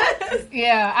 okay.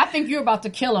 Yeah, I think you're about to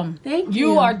kill them. Thank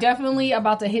you. You are definitely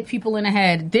about to hit people in the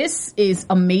head. This is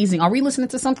amazing. Are we listening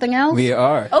to something else? We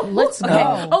are. Oh, let's go.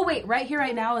 go. Oh, wait, right here,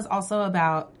 right now is also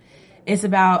about... It's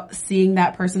about seeing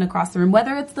that person across the room,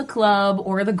 whether it's the club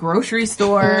or the grocery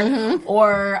store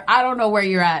or I don't know where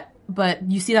you're at.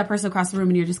 But you see that person across the room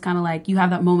and you're just kind of like, you have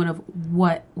that moment of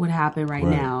what would happen right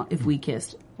now if we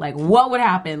kissed. Like, what would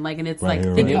happen? Like, and it's like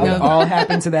thinking It of... all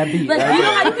happened to that beat. Like, right? you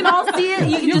know how you can all see it?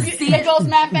 You can just see it. It goes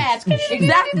mad fast.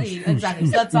 Exactly.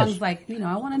 So that song's like, you know,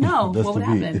 I want to know That's what would the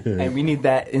beat. happen. And we need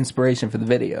that inspiration for the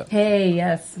video. Hey,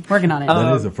 yes. Working on it.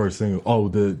 That is the first single.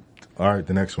 Oh, all right,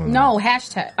 the next one. No,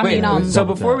 hashtag. So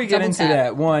before we get double into tap.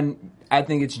 that, one, I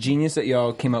think it's genius that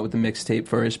y'all came out with the mixtape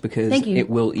first because Thank you. it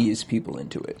will ease people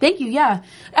into it. Thank you, yeah.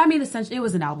 I mean, essentially, it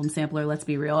was an album sampler, let's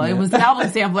be real. It was an album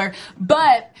sampler,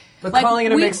 but like, calling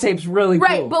it a mixtape's really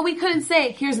right, cool. but we couldn't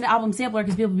say, here's an album sampler,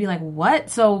 because people would be like, what?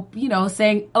 So, you know,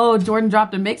 saying, oh, Jordin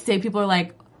dropped a mixtape, people are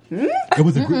like, That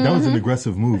was an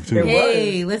aggressive move too.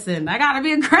 Hey, listen, I gotta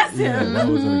be aggressive. Yeah, that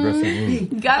was an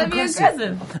aggressive move. Gotta be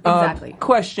aggressive. Exactly.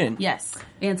 Question. Yes.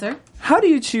 Answer. How do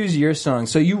you choose your songs?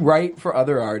 So you write for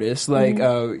other artists, like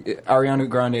Ariana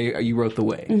Grande, You Wrote the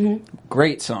Way.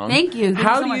 Great song. Thank you.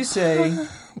 How do you say,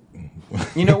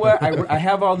 you know what, I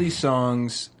have all these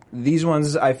songs, these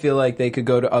ones I feel like they could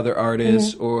go to other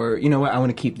artists, or, you know what, I want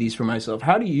to keep these for myself.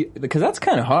 How do you, because that's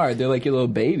kind of hard. They're like your little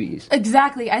babies.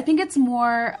 Exactly. I think it's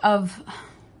more of,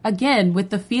 again, with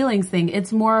the feelings thing,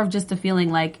 it's more of just a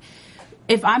feeling like,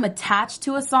 if I'm attached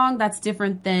to a song, that's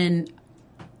different than,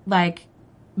 like,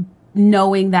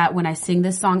 knowing that when I sing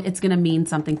this song, it's going to mean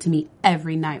something to me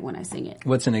every night when I sing it.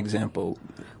 What's an example?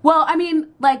 Well, I mean,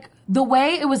 like, the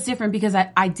way it was different because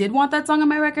I did want that song on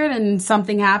my record and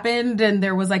something happened and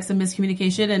there was, like, some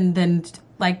miscommunication and then,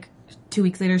 like, 2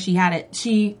 weeks later she had it.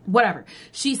 She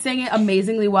sang it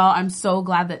amazingly well. I'm so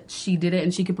glad that she did it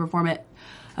and she could perform it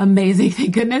amazing,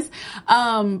 thank goodness.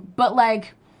 But,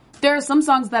 like, there are some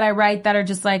songs that I write that are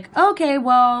just like, okay,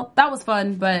 well, that was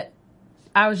fun, but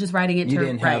I was just writing it to You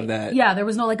didn't have that. Yeah, there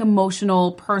was no, like,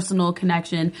 emotional, personal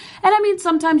connection. And, I mean,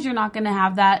 sometimes you're not going to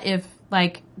have that if,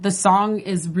 like, the song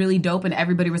is really dope and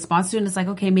everybody responds to it and it's like,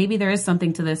 okay, maybe there is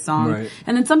something to this song. Right.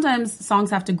 And then sometimes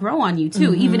songs have to grow on you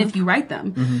too, even if you write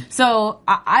them. So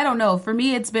I don't know. For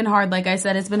me, it's been hard. Like I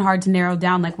said, it's been hard to narrow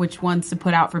down, like, which ones to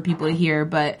put out for people to hear.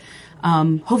 But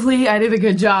hopefully I did a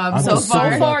good job so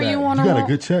far. So far, you got a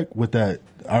good check with that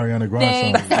Ariana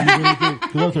Grande song.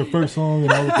 That was her first song.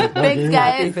 And all that. Thanks,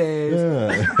 guys.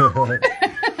 Yeah.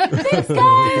 Thanks,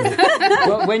 guys.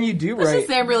 Well, when you do Let's write, just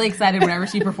say I'm really excited whenever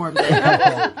she performs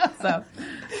it. So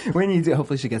when you do,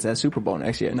 hopefully she gets that Super Bowl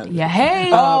next year. No. yeah, hey.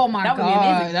 Oh my that would be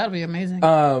amazing. That would be amazing.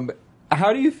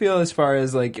 How do you feel as far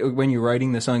as, like, when you're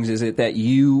writing the songs? Is it that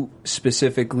you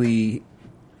specifically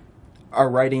are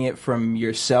writing it from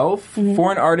yourself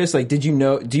for an artist? Like, do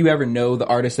you ever know the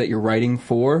artist that you're writing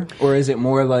for? Or is it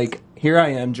more like, here I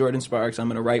am, Jordin Sparks, I'm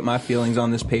going to write my feelings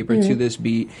on this paper to this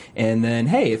beat, and then,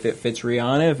 hey, if it fits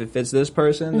Rihanna, if it fits this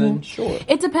person, then sure.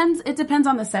 It depends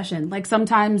on the session. Like,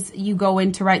 sometimes you go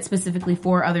in to write specifically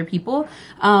for other people.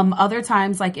 Other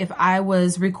times, like, if I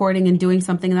was recording and doing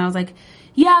something and I was like,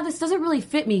 yeah, this doesn't really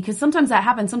fit me, because sometimes that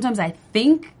happens. Sometimes I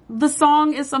think the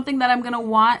song is something that I'm going to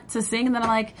want to sing, and then I'm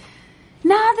like,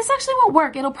 nah, this actually won't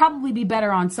work. It'll probably be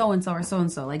better on so-and-so or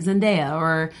so-and-so, like Zendaya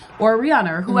or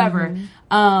Rihanna or whoever.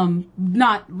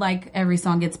 Not like every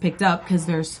song gets picked up because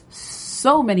there's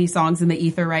so many songs in the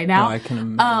ether right now. I can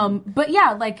imagine. But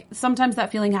yeah, like, sometimes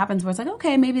that feeling happens where it's like,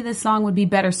 okay, maybe this song would be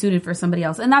better suited for somebody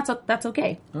else. And that's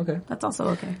okay. Okay. That's also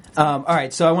okay. All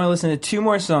right, so I want to listen to 2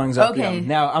 more songs up Okay. here.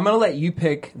 Now, I'm going to let you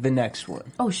pick the next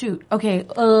one. Oh, shoot. Okay. Here you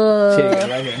go,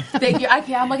 right here. Thank you. I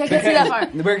can't see that far.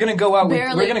 We're going to go out with,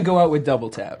 Barely. we're going to go out with Double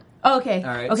Tap. Okay. All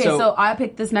right, Okay, so I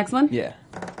picked this next one? Yeah.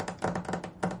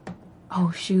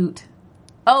 Oh, shoot.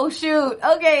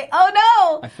 Okay. Oh,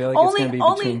 no. I feel like it's going to be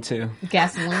between 2.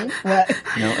 Gasoline. What?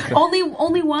 No.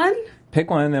 Only one? Pick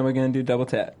one, and then we're going to do Double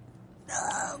Tap.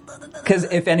 Because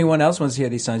if anyone else wants to hear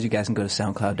these songs, you guys can go to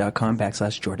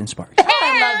soundcloud.com/Jordin Sparks.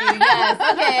 I love you.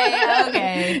 Yes.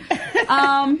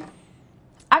 Okay.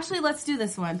 Actually, let's do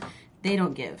this one. They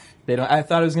Don't Give. I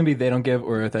thought it was going to be They Don't Give,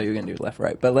 or I thought you were going to do Left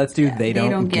Right. But let's do They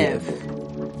Don't Give.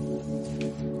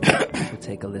 We'll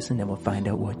take a listen, and we'll find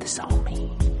out what the song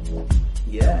means.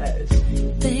 Yes.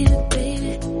 Baby,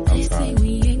 they say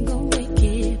we ain't gon' make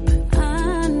it, but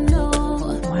I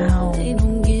know. Wow. They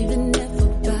don't give enough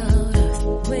about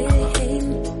us. Wait,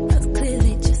 that's clear,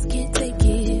 they just can't take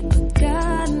it, but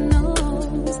God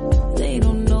knows they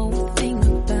don't know a thing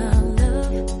about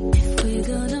love. If we're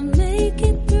gonna make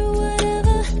it through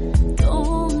whatever,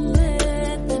 don't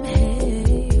let them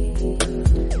hate.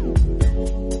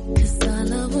 'Cause our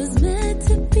love was meant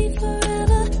to be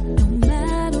forever, no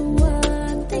matter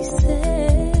what they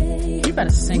say. You better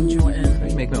sing, Jordin.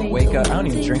 You make me wake up. I don't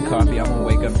even drink coffee. I'm going to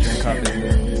wake up and drink coffee.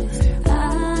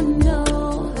 I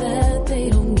know that they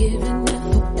don't give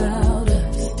enough about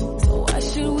us, so why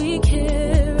should we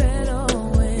care at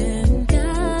all when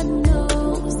God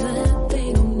knows that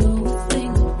they don't know a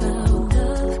thing about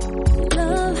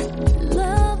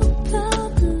love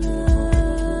about love.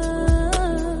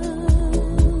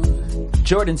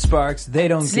 Jordin Sparks, They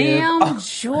Don't Damn, Give.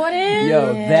 Jordin.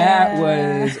 Yo, that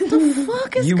was... What the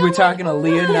fuck is You going were talking on?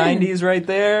 Aaliyah 90s right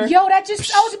there. Yo, I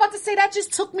was about to say, that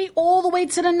just took me all the way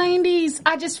to the 90s.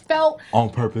 I just felt On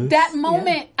purpose. that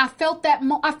moment. I felt that.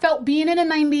 I felt being in the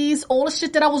 90s. All the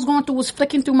shit that I was going through was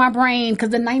flicking through my brain because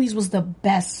the 90s was the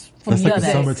best That's like a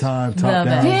summertime top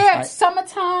down. Yeah,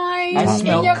 summertime. I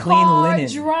smell your clean car,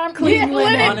 linen. Clean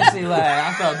linen. Honestly, like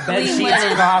I felt bed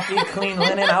sheets, coffee, clean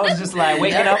linen. I was just like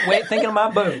waking up, thinking of my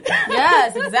boo.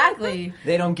 Yes, exactly.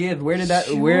 They don't give. Where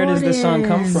does the song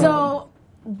come from? So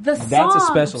the song. That's a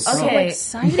special song. Okay,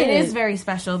 So excited. it is very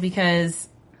special because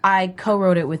I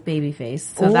co-wrote it with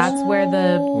Babyface, so that's where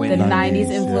the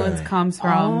 90s influence comes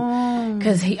from.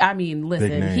 Because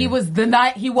listen, he was the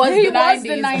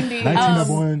 90s. 19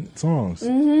 number one songs.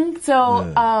 Mm-hmm.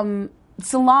 So,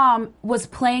 Salam was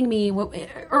playing me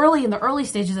early in the early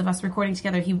stages of us recording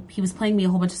together. He was playing me a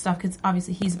whole bunch of stuff because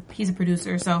obviously he's a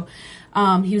producer. So,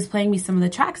 he was playing me some of the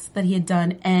tracks that he had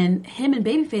done, and him and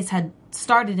Babyface had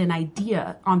started an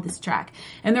idea on this track,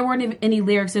 and there weren't any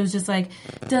lyrics. It was just like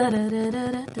da da da da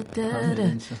da da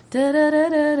da da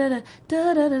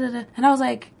da da, and I was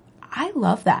like, I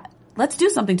love that. Let's do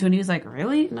something to it. And he was like,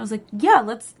 really? And I was like, yeah,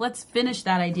 let's finish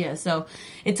that idea. So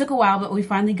it took a while, but we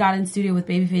finally got in studio with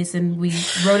Babyface and we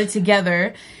wrote it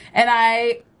together.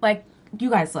 And you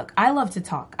guys, look, I love to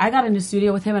talk. I got in the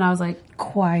studio with him and I was like,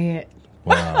 quiet.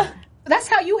 Wow. That's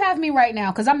how you have me right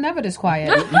now, because I'm never this quiet.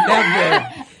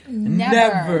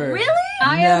 Never.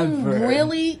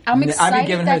 Really? I'm excited I've been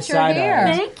giving her that you're side here.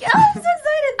 eyes. Thank you. I'm so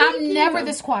excited. I'm never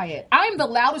this quiet. I am the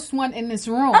loudest one in this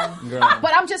room.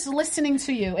 But I'm just listening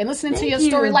to you and listening to your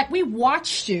story. Like, we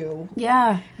watched you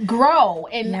grow,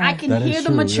 and I can hear the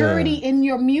maturity in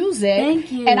your music.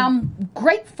 Thank you. And I'm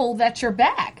grateful that you're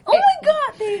back. Oh my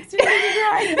God, thanks.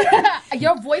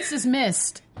 Your voice is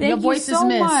missed. Thank your voice you so is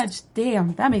missed. much.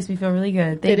 Damn, that makes me feel really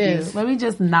good. Thank It you. is. Let me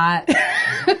just not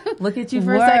look at you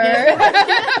for a second.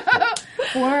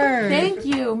 Word. Thank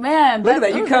you, man. Look at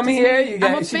that. You come here,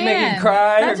 she's making you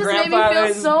cry. That her just made me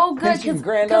grandfather feel so good.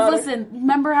 Because listen,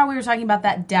 remember how we were talking about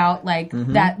that doubt? Like,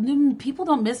 that people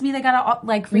don't miss me. They gotta,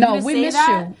 like, for you to we say miss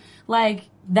that. you. Like,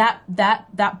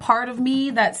 that part of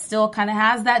me that still kind of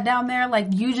has that down there, like,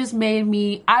 you just made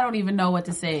me, I don't even know what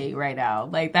to say right now.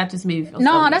 Like, that just made me feel so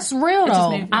good. That's real,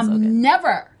 though. I'm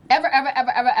never,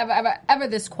 ever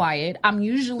this quiet. I'm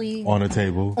usually on a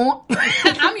table.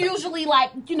 I'm usually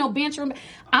like, bantering.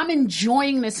 I'm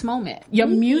enjoying this moment. Your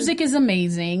music is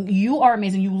amazing. You are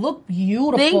amazing. You look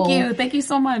beautiful. Thank you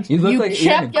so much. You look like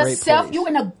kept you're in a yourself. great place. You're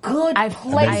in a good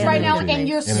place right now, and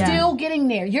you're still getting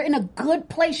there. You're in a good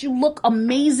place. You look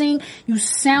amazing. You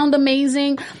sound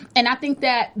amazing. And I think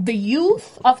that the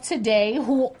youth of today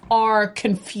who are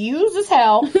confused as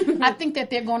hell, I think that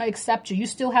they're going to accept you.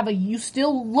 You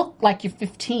still look like you're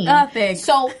 15. Thanks.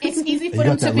 So it's easy for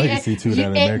them to be legacy too, that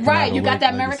American Idol you got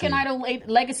that legacy. American Idol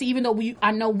legacy. Even though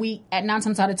I know we at 9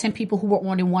 times out of 10 people who were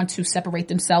on it want to separate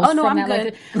themselves from I'm that.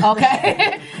 Good.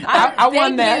 Okay, I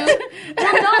won that.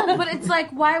 Well, no, but it's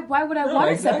like, why would I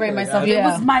want to separate myself? It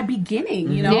was my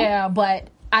beginning, you know. Yeah, but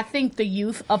I think the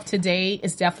youth of today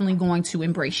is definitely going to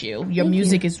embrace you. Your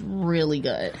music is really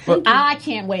good. I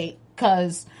can't wait.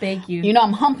 Because thank you.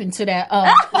 I'm humping to that.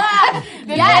 The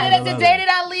day that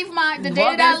I leave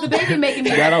the baby making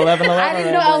me. You got 11. I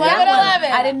didn't know 11.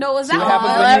 I didn't know it was that. What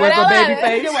happens when you work a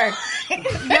baby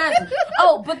face? Yes.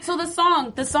 Oh, but so the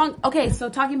song. Okay, so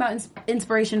talking about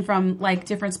inspiration from like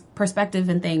different perspective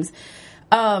and things.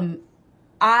 I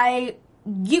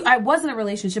was in a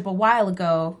relationship a while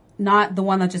ago, not the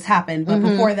one that just happened, but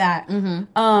before that.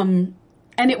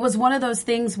 And it was one of those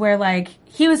things where like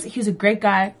he was a great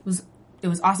guy. It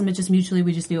was awesome. It just mutually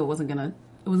we just knew it wasn't gonna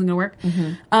work.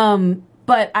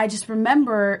 But I just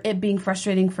remember it being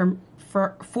frustrating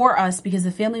for us because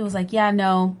the family was like, yeah,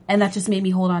 no, and that just made me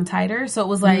hold on tighter. So it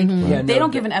was like they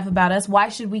don't give an F about us. Why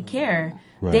should we care?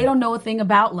 Right. They don't know a thing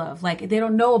about love. Like they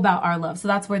don't know about our love. So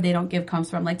that's where they don't give comes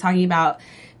from. Like talking about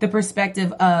the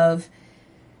perspective of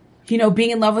being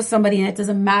in love with somebody and it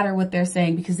doesn't matter what they're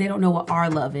saying because they don't know what our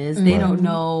love is. They don't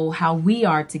know how we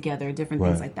are together, different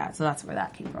things like that. So that's where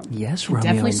that came from. Yes, Romeo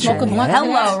definitely and smoke a blunt.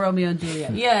 Hello, Romeo and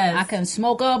Juliet. Yes. I can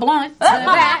smoke a blunt.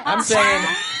 I'm saying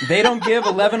they don't give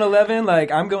 11:11 like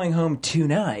I'm going home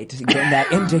tonight getting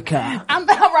that indica. I'm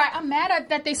all right. I'm mad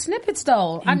that they snippets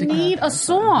though. Indica. I need a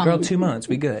song. Girl, 2 months.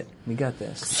 We good. We got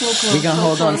this. So close. We gonna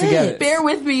hold on together. Bear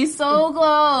with me. So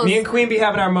close. Me and Queen be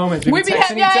having our moments. We be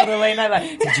texting each other late night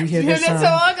like, did you hear this song?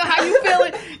 How you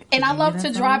feeling? And I love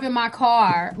to drive in my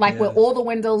car, like with all the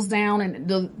windows down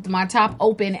and my top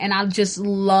open, and I just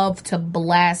love to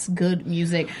blast good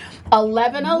music.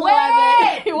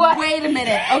 11:11. Wait a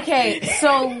minute. Okay,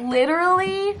 so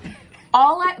literally,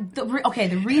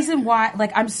 the reason why,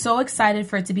 like, I'm so excited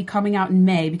for it to be coming out in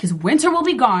May because winter will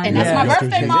be gone, and that's my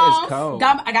birthday, Mom.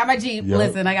 I got my Jeep. Yep.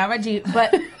 Listen, I got my Jeep,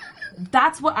 but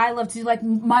that's what I love to do. Like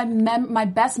my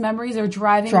best memories are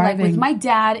driving. Like with my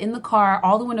dad in the car,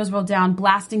 all the windows rolled down,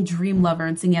 blasting Dream Lover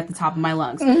and singing at the top of my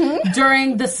lungs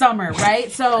during the summer,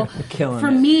 right? So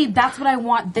for me, that's what I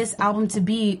want this album to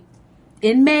be.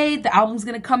 In May, the album's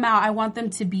going to come out. I want them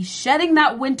to be shedding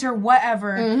that winter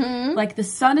whatever. Like, the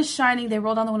sun is shining. They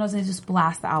roll down the windows and they just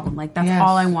blast the album. Like, that's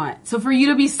all I want. So for you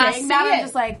to be saying that, I'm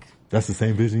just like... That's the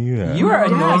same vision you have. You are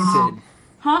anointed.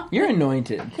 Huh? You're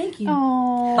anointed. Thank you.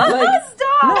 Stop.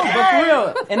 No, but for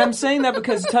real. And I'm saying that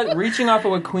because reaching off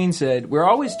of what Queen said, we're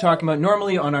always talking about...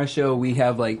 Normally on our show, we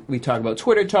have, like... We talk about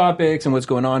Twitter topics and what's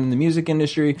going on in the music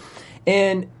industry.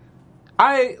 And...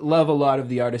 I love a lot of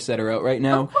the artists that are out right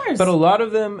now, of course. But a lot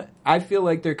of them, I feel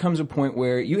like there comes a point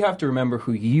where you have to remember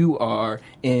who you are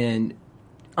and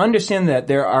understand that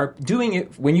there are doing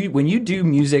it when you do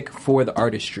music for the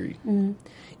artistry.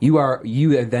 You are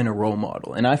then a role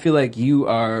model, and I feel like you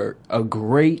are a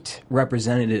great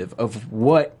representative of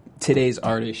what today's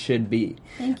artist should be.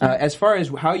 Thank you. As far as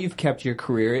how you've kept your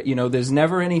career, there's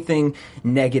never anything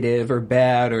negative or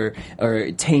bad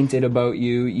or tainted about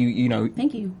you. You know.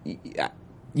 Thank you.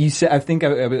 You said, I think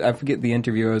I forget the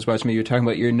interview I was watching. You were talking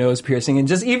about your nose piercing, and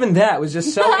just even that was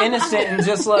just so innocent and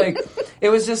just like it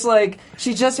was just like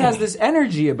she just has this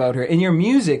energy about her in your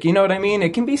music. You know what I mean?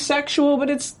 It can be sexual, but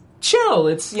it's chill.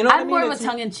 It's I'm more of a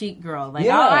tongue-in-cheek girl. Like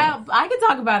I can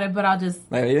talk about it, but I'll just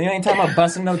you ain't talking about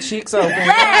busting no cheeks open.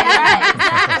 right,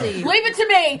 exactly. Leave it to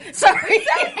me. Sorry.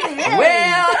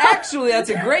 Well, actually, that's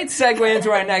a great segue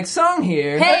into our next song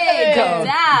here. Hey, go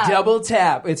Double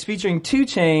Tap. It's featuring 2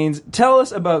 Chainz. Tell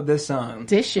us about this song.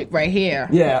 This shit right here.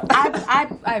 Yeah.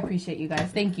 I appreciate you guys.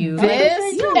 Thank you.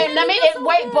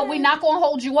 Wait, but we're not gonna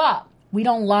hold you up. We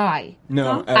don't lie.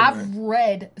 No, I've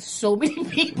read so many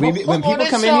people. When people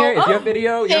come in here, if your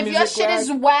video, if your shit is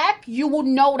whack, you will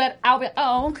know that I'll be,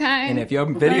 okay. And if your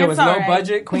video is low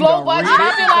budget, Queen low budget,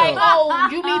 I'll be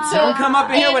like, you need to. Don't come up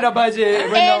in here with a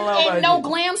budget. And no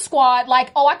glam squad.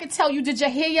 Like, I could tell you, did you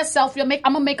hear yourself? I'm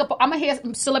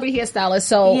a celebrity hairstylist,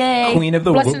 so yay. Queen of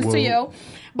the blessings to you.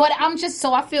 But I'm just,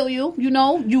 so I feel you. You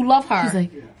love her. She's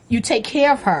like, you take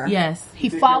care of her. Yes. He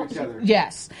followed.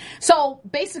 Yes. So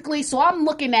basically, I'm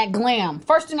looking at glam.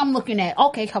 First thing I'm looking at,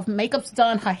 okay, her makeup's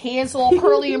done, her hair's all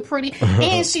curly and pretty,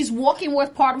 and she's walking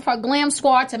with part of her glam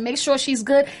squad to make sure she's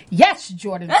good. Yes,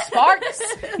 Jordin Sparks.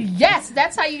 Yes,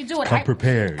 that's how you do it. Come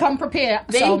prepared.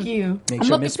 Thank you. Make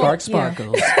sure Miss Sparks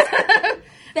sparkles.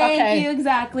 Thank you,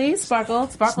 exactly. Sparkle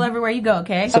everywhere you go,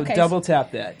 okay? So double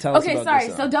tap that. Tell us about this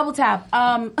song. So double tap.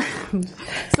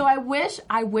 So I wish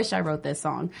I wrote this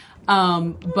song.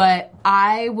 But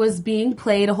I was being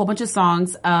played a whole bunch of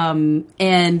songs,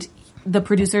 and the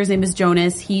producer's name is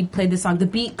Jonas. He played this song. The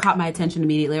beat caught my attention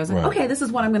immediately. I was like, okay, this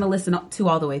is what I'm going to listen to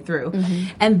all the way through.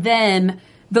 And then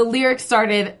the lyrics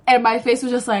started, and my face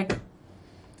was just like,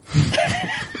 do you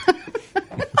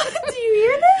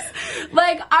hear this?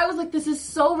 Like, I was like, this is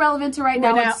so relevant to right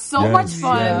now. It's so much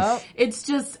fun. Yes. It's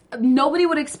just, nobody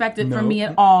would expect it from me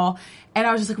at all. And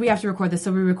I was just like, we have to record this.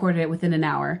 So we recorded it within an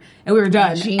hour. And we were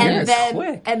done. And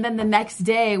then the next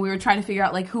day, we were trying to figure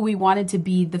out, like, who we wanted to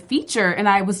be the feature. And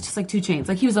I was just like, 2 Chainz.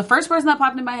 Like, he was the first person that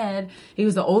popped in my head. He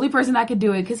was the only person that could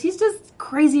do it. Because he's just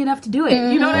crazy enough to do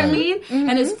it. You know what I mean?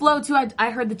 And his flow, too.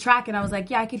 I heard the track, and I was like,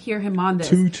 yeah, I could hear him on this.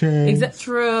 2 Chainz.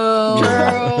 True.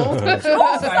 I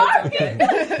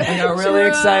got really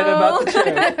excited about the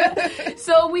track.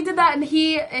 So we did that, and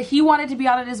he wanted to be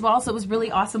on it as well. So it was really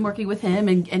awesome working with him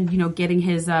and getting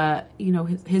his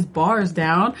his bars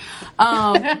down.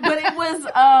 But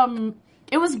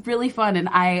it was really fun, and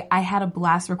I had a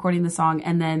blast recording the song,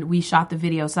 and then we shot the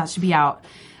video, so that should be out,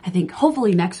 I think,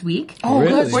 hopefully next week. Oh,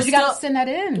 really? Good. You got to send that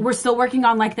in. We're still working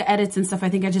on like the edits and stuff. I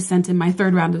think I just sent in my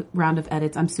 3rd round of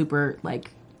edits. I'm super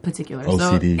particular.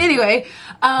 OCD. So anyway,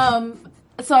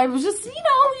 so I was just, you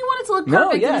wanted to look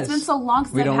perfect. And it's been so long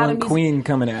since we I've don't had want Queen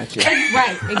coming at you.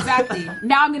 Right, exactly.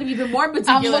 Now I'm going to be even more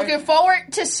particular. I'm looking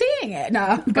forward to seeing it.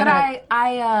 No, but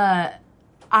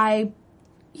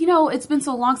it's been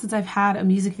so long since I've had a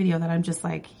music video that I'm just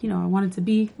like, I want it to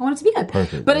be good.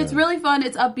 Perfect. But it's really fun.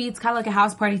 It's upbeat. It's kind of like a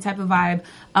house party type of vibe.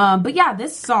 But yeah,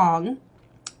 this song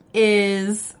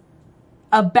is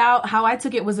about how I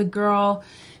took it was a girl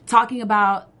talking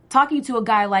to a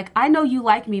guy like, I know you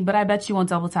like me, but I bet you won't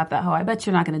double tap that hoe. I bet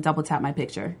you're not going to double tap my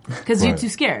picture because you're too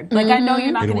scared. Like, I know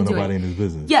you're not going to do it. In his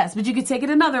business. Yes, but you could take it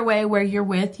another way where you're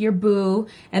with your boo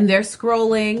and they're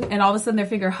scrolling and all of a sudden their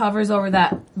finger hovers over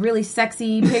that really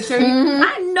sexy picture.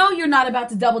 I know you're not about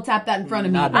to double tap that in front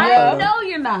of me. I know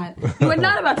you're not. You are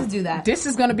not about to do that. This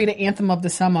is going to be the anthem of the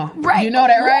summer. Right. You know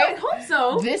that, right? I hope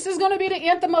so. This is going to be the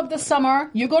anthem of the summer.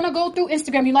 You're going to go through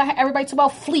Instagram. You know how everybody talk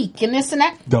about Fleek and this and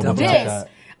that. Double tap that.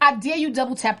 I dare you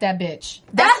double tap that bitch.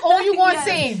 That's all you're going to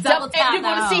see. Double tap and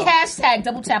you're going to see hashtag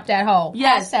double tap that hoe.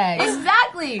 Yes, hashtag.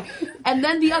 Exactly. And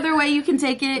then the other way you can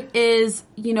take it is,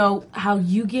 you know, how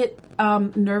you get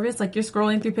nervous, like you're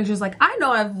scrolling through pictures. Like, I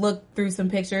know I've looked through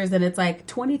some pictures and it's like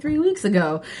 23 weeks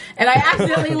ago, and I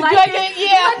accidentally like it.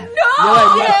 Yeah, like,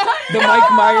 no, the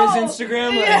Mike Myers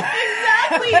Instagram. Like. Yeah,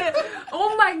 exactly.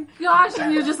 Oh my gosh,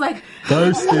 and you're just like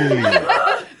thirsty.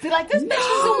 They're like, this bitch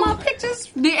is on my pictures.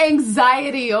 The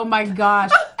anxiety. Oh my gosh.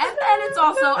 And then it's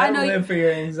also I know live for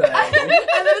your anxiety. And then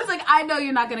it's like, I know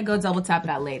you're not going to go double tap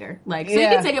that later. Like, so you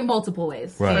can take it multiple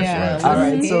ways. Right. Yeah. Right. All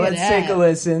right, so let's take a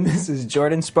listen. This is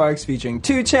Jordin Sparks featuring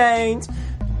 2 Chainz.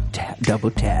 Tap,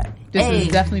 double tap. This is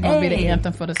definitely going to be the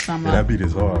anthem for the summer. Yeah, that beat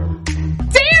is hard.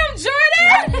 Damn,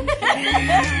 Jordin!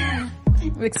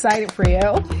 I'm excited for you.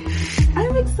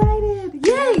 I'm excited.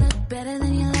 Yay! Better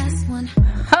than your last one.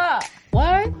 Huh?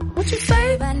 What? What you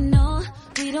say? Everybody know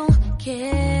we don't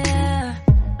care.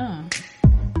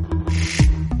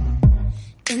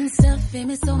 Insta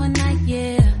famous overnight,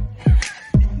 yeah.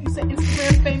 You said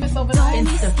Instagram famous overnight? Don't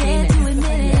be scared to admit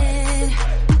it.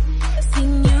 I've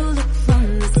seen you look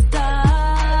from the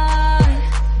start.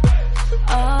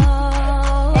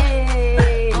 Oh,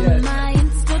 Hey. on my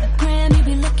Instagram you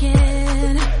be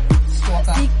looking.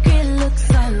 Secret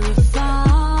looks on your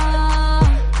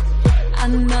phone. I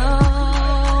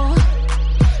know.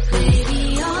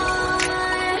 Baby,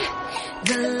 on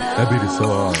the low. That beat is so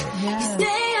hard. You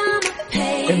stay on my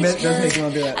page. It does make me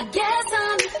want to do that. I guess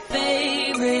I'm your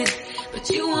favorite, but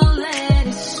you won't let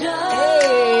it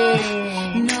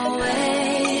show. No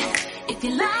way. If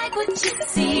you like what you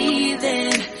see,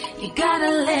 then you gotta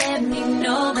let me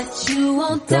know that you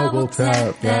won't double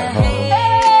tap that hoe.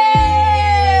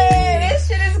 Hey! This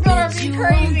shit is gonna be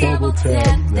crazy. Double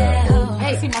tap that hoe.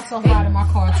 Hey, see myself hard in my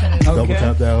car today. Double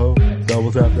tap that hoe.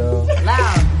 Double tap that hoe.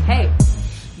 Loud. Hey.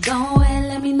 Go and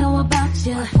let me know about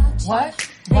you. What?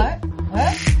 What?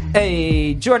 What?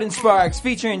 Hey, Jordin Sparks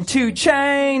featuring 2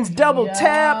 Chainz, double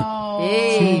tap.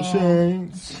 Hey. Jordin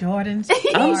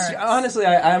Honestly,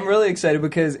 I'm really excited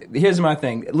because here's my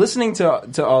thing. Listening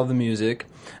to all the music,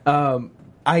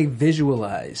 I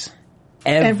visualize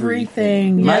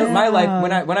everything. My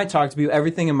life, when I talk to people,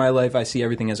 everything in my life, I see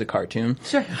everything as a cartoon.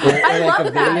 Sure. Or I like love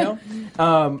a video.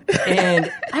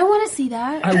 And I want to see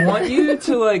that. I want you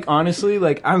to, like, honestly,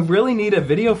 like, I really need a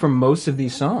video for most of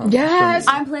these songs. Yes.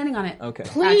 I'm planning on it. Okay.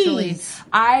 Please.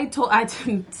 Actually, I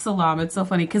told Salam, it's so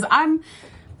funny because I'm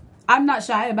not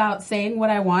shy about saying what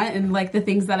I want and like the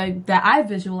things that I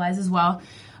visualize as well.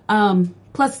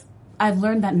 Plus, I've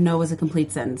learned that no is a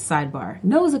complete sentence. Sidebar.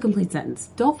 No is a complete sentence.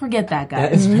 Don't forget that,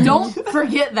 guys. Don't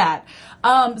forget that.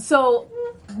 So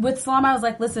with Salam, I was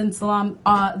like, listen, Salam,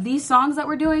 these songs that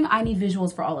we're doing, I need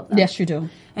visuals for all of them. Yes, you do.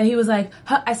 And he was like,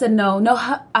 huh. I said, no.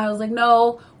 I was like,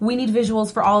 no, we need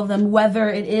visuals for all of them, whether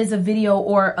it is a video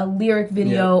or a lyric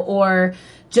video or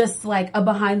just like a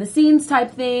behind the scenes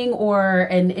type thing or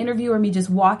an interview or me just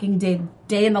walking day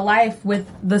in the life with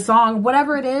the song,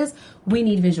 whatever it is, we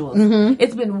need visuals. Mm-hmm.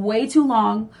 It's been way too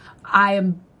long. I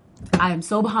am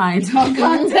so behind on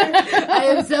content. I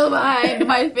am so behind.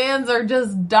 My fans are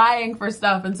just dying for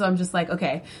stuff. And so I'm just like,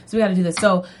 okay, so we got to do this.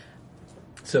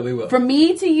 So we will. From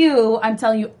me to you, I'm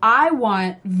telling you, I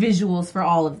want visuals for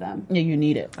all of them. Yeah, you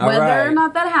need it. Whether or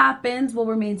not that happens will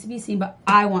remain to be seen, but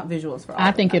I want visuals for all of them.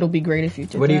 I think it'll be great if you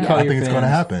do. What do you call I your think it's fans? going to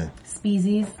happen.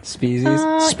 Speezies.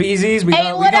 Speezies. We Hey,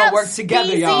 gonna what up, work together,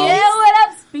 Speezies? y'all. Yeah, what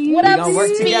up, Speezies? What We up, gonna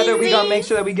work together. We gonna Speezies? make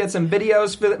sure that we get some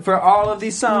videos for all of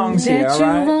these songs here. All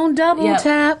right. won't double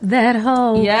tap that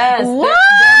hoe. Yes. What?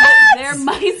 They're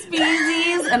my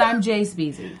Speezies, and I'm Jay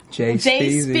Speezy. Jay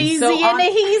Speezy. So and the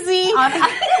Heezy.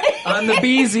 On the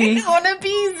Beezy. On the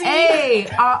Beezy. Hey,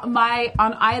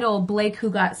 on Idol, Blake, who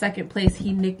got second place,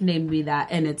 he nicknamed me that,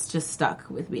 and it's just stuck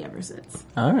with me ever since.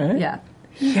 All right. Yeah.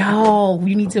 Yo,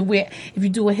 you need to wear, if you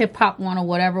do a hip hop one or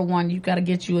whatever one, you got to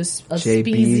get you a Jay Speezy,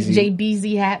 Beezy. Jay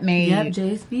Beezy hat made. Yep,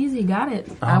 Jay Speezy, got it.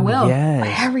 I will. Yes.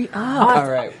 Hurry up.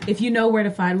 All right. If you know where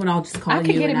to find one, I'll just call you. I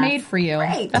can get it and made for you.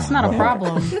 Great. That's not a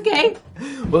problem. Okay.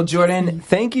 Well, Jordin,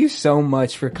 thank you so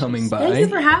much for coming by. Thank you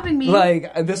for having me.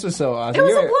 Like, this was so awesome. It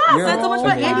was a blast. I had so much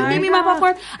fun. amazing. And you gave me my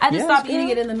popcorn. I had to Yes, stop girl. eating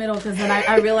it in the middle because then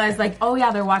I realized, like, oh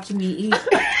yeah, they're watching me eat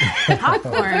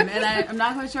popcorn, and I'm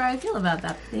not quite sure how I feel about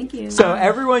that. Thank you. So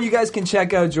everyone, you guys can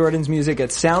check out Jordin's music at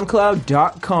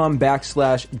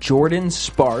soundcloud.com/Jordin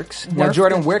Sparks. Now,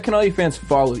 Jordin, where can all your fans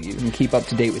follow you and keep up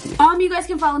to date with you? You guys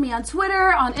can follow me on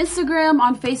Twitter, on Instagram,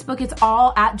 on Facebook. It's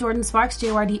all at Jordin Sparks,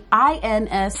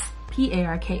 JordinSparks.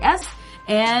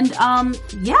 And,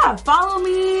 follow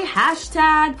me,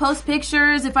 hashtag, post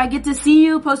pictures. If I get to see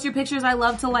you, post your pictures. I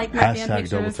love to like my fan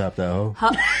pictures. Double tap that hoe.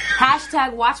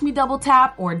 Hashtag watch me double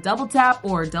tap or double tap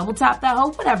that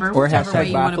hoe, whatever. Or whichever way hashtag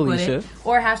you by want to put Felicia. it.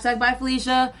 Or hashtag by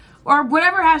Felicia. Or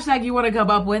whatever hashtag you want to come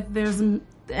up with. There's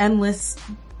endless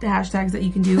hashtags that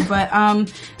you can do, but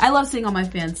I love seeing all my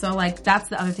fans, so like that's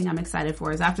the other thing I'm excited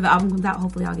for is after the album comes out,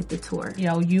 hopefully I'll get the tour.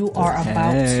 Yo, you are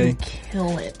about to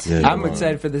kill it. Yeah, I'm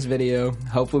excited for this video.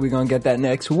 Hopefully we're gonna get that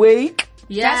next week.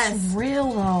 Yes. That's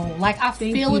real though. Like I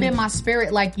feel it in my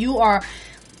spirit. Like you are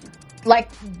like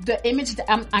the image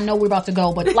that I know we're about to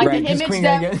go, but like the image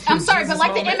that I'm sorry, but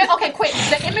like the image. Okay, quick.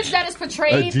 The image that is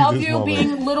portrayed of you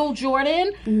being little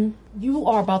Jordin, you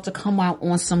are about to come out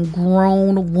on some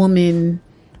grown woman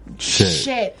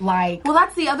shit. Like, well,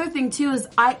 that's the other thing too is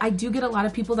I do get a lot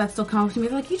of people that still come up to me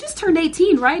like, you just turned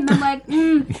 18, right? And I'm like,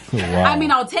 wow. I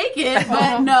mean, I'll take it,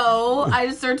 but no, I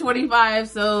just turned 25,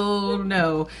 so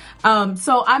no.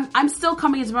 So I'm still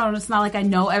coming into my own. It's not like I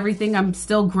know everything. I'm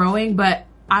still growing, but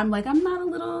I'm like, I'm not a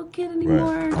little kid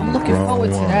anymore. Right. I'm looking forward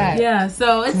to that. Yeah,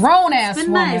 so it's grown ass. It's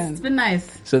been nice. It's been nice.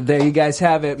 So there you guys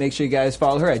have it. Make sure you guys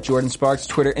follow her at Jordin Sparks,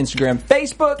 Twitter, Instagram,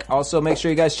 Facebook. Also, make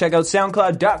sure you guys check out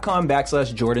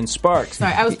SoundCloud.com/Jordin Sparks.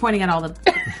 Sorry, I was pointing at all the.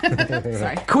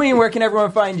 Sorry, Queen. Where can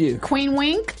everyone find you? Queen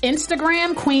Wink,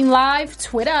 Instagram, Queen Live,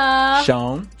 Twitter.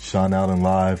 Sean Allen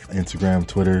Live, Instagram,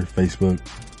 Twitter, Facebook.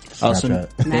 Awesome.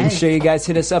 Snapchat. Make sure you guys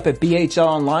hit us up at BHL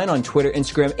Online on Twitter,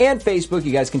 Instagram, and Facebook.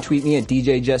 You guys can tweet me at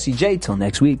DJ Jesse J. Till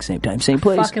next week, same time, same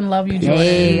place. Fucking love you, Jordin.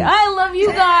 Hey, I love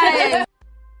you guys.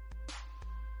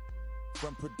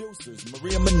 From producers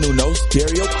Maria Menounos,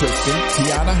 Dario Christian,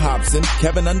 Tiana Hobson,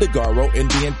 Kevin Undergaro,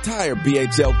 and the entire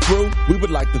BHL crew, we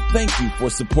would like to thank you for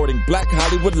supporting Black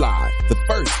Hollywood Live, the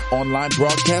first online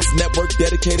broadcast network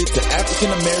dedicated to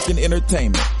African American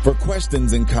entertainment. For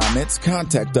questions and comments,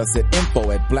 contact us at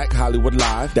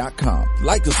info@blackhollywoodlive.com.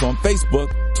 Like us on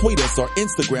Facebook, tweet us, or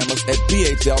Instagram us at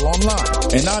BHL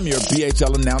Online. And I'm your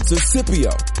BHL announcer,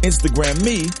 Scipio. Instagram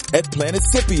me at Planet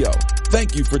Scipio.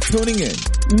 Thank you for tuning in.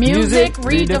 Music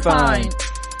Redefined.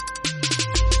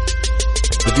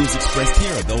 The views expressed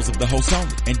here are those of the host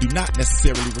only and do not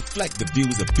necessarily reflect the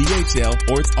views of BHL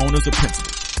or its owners or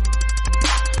principals.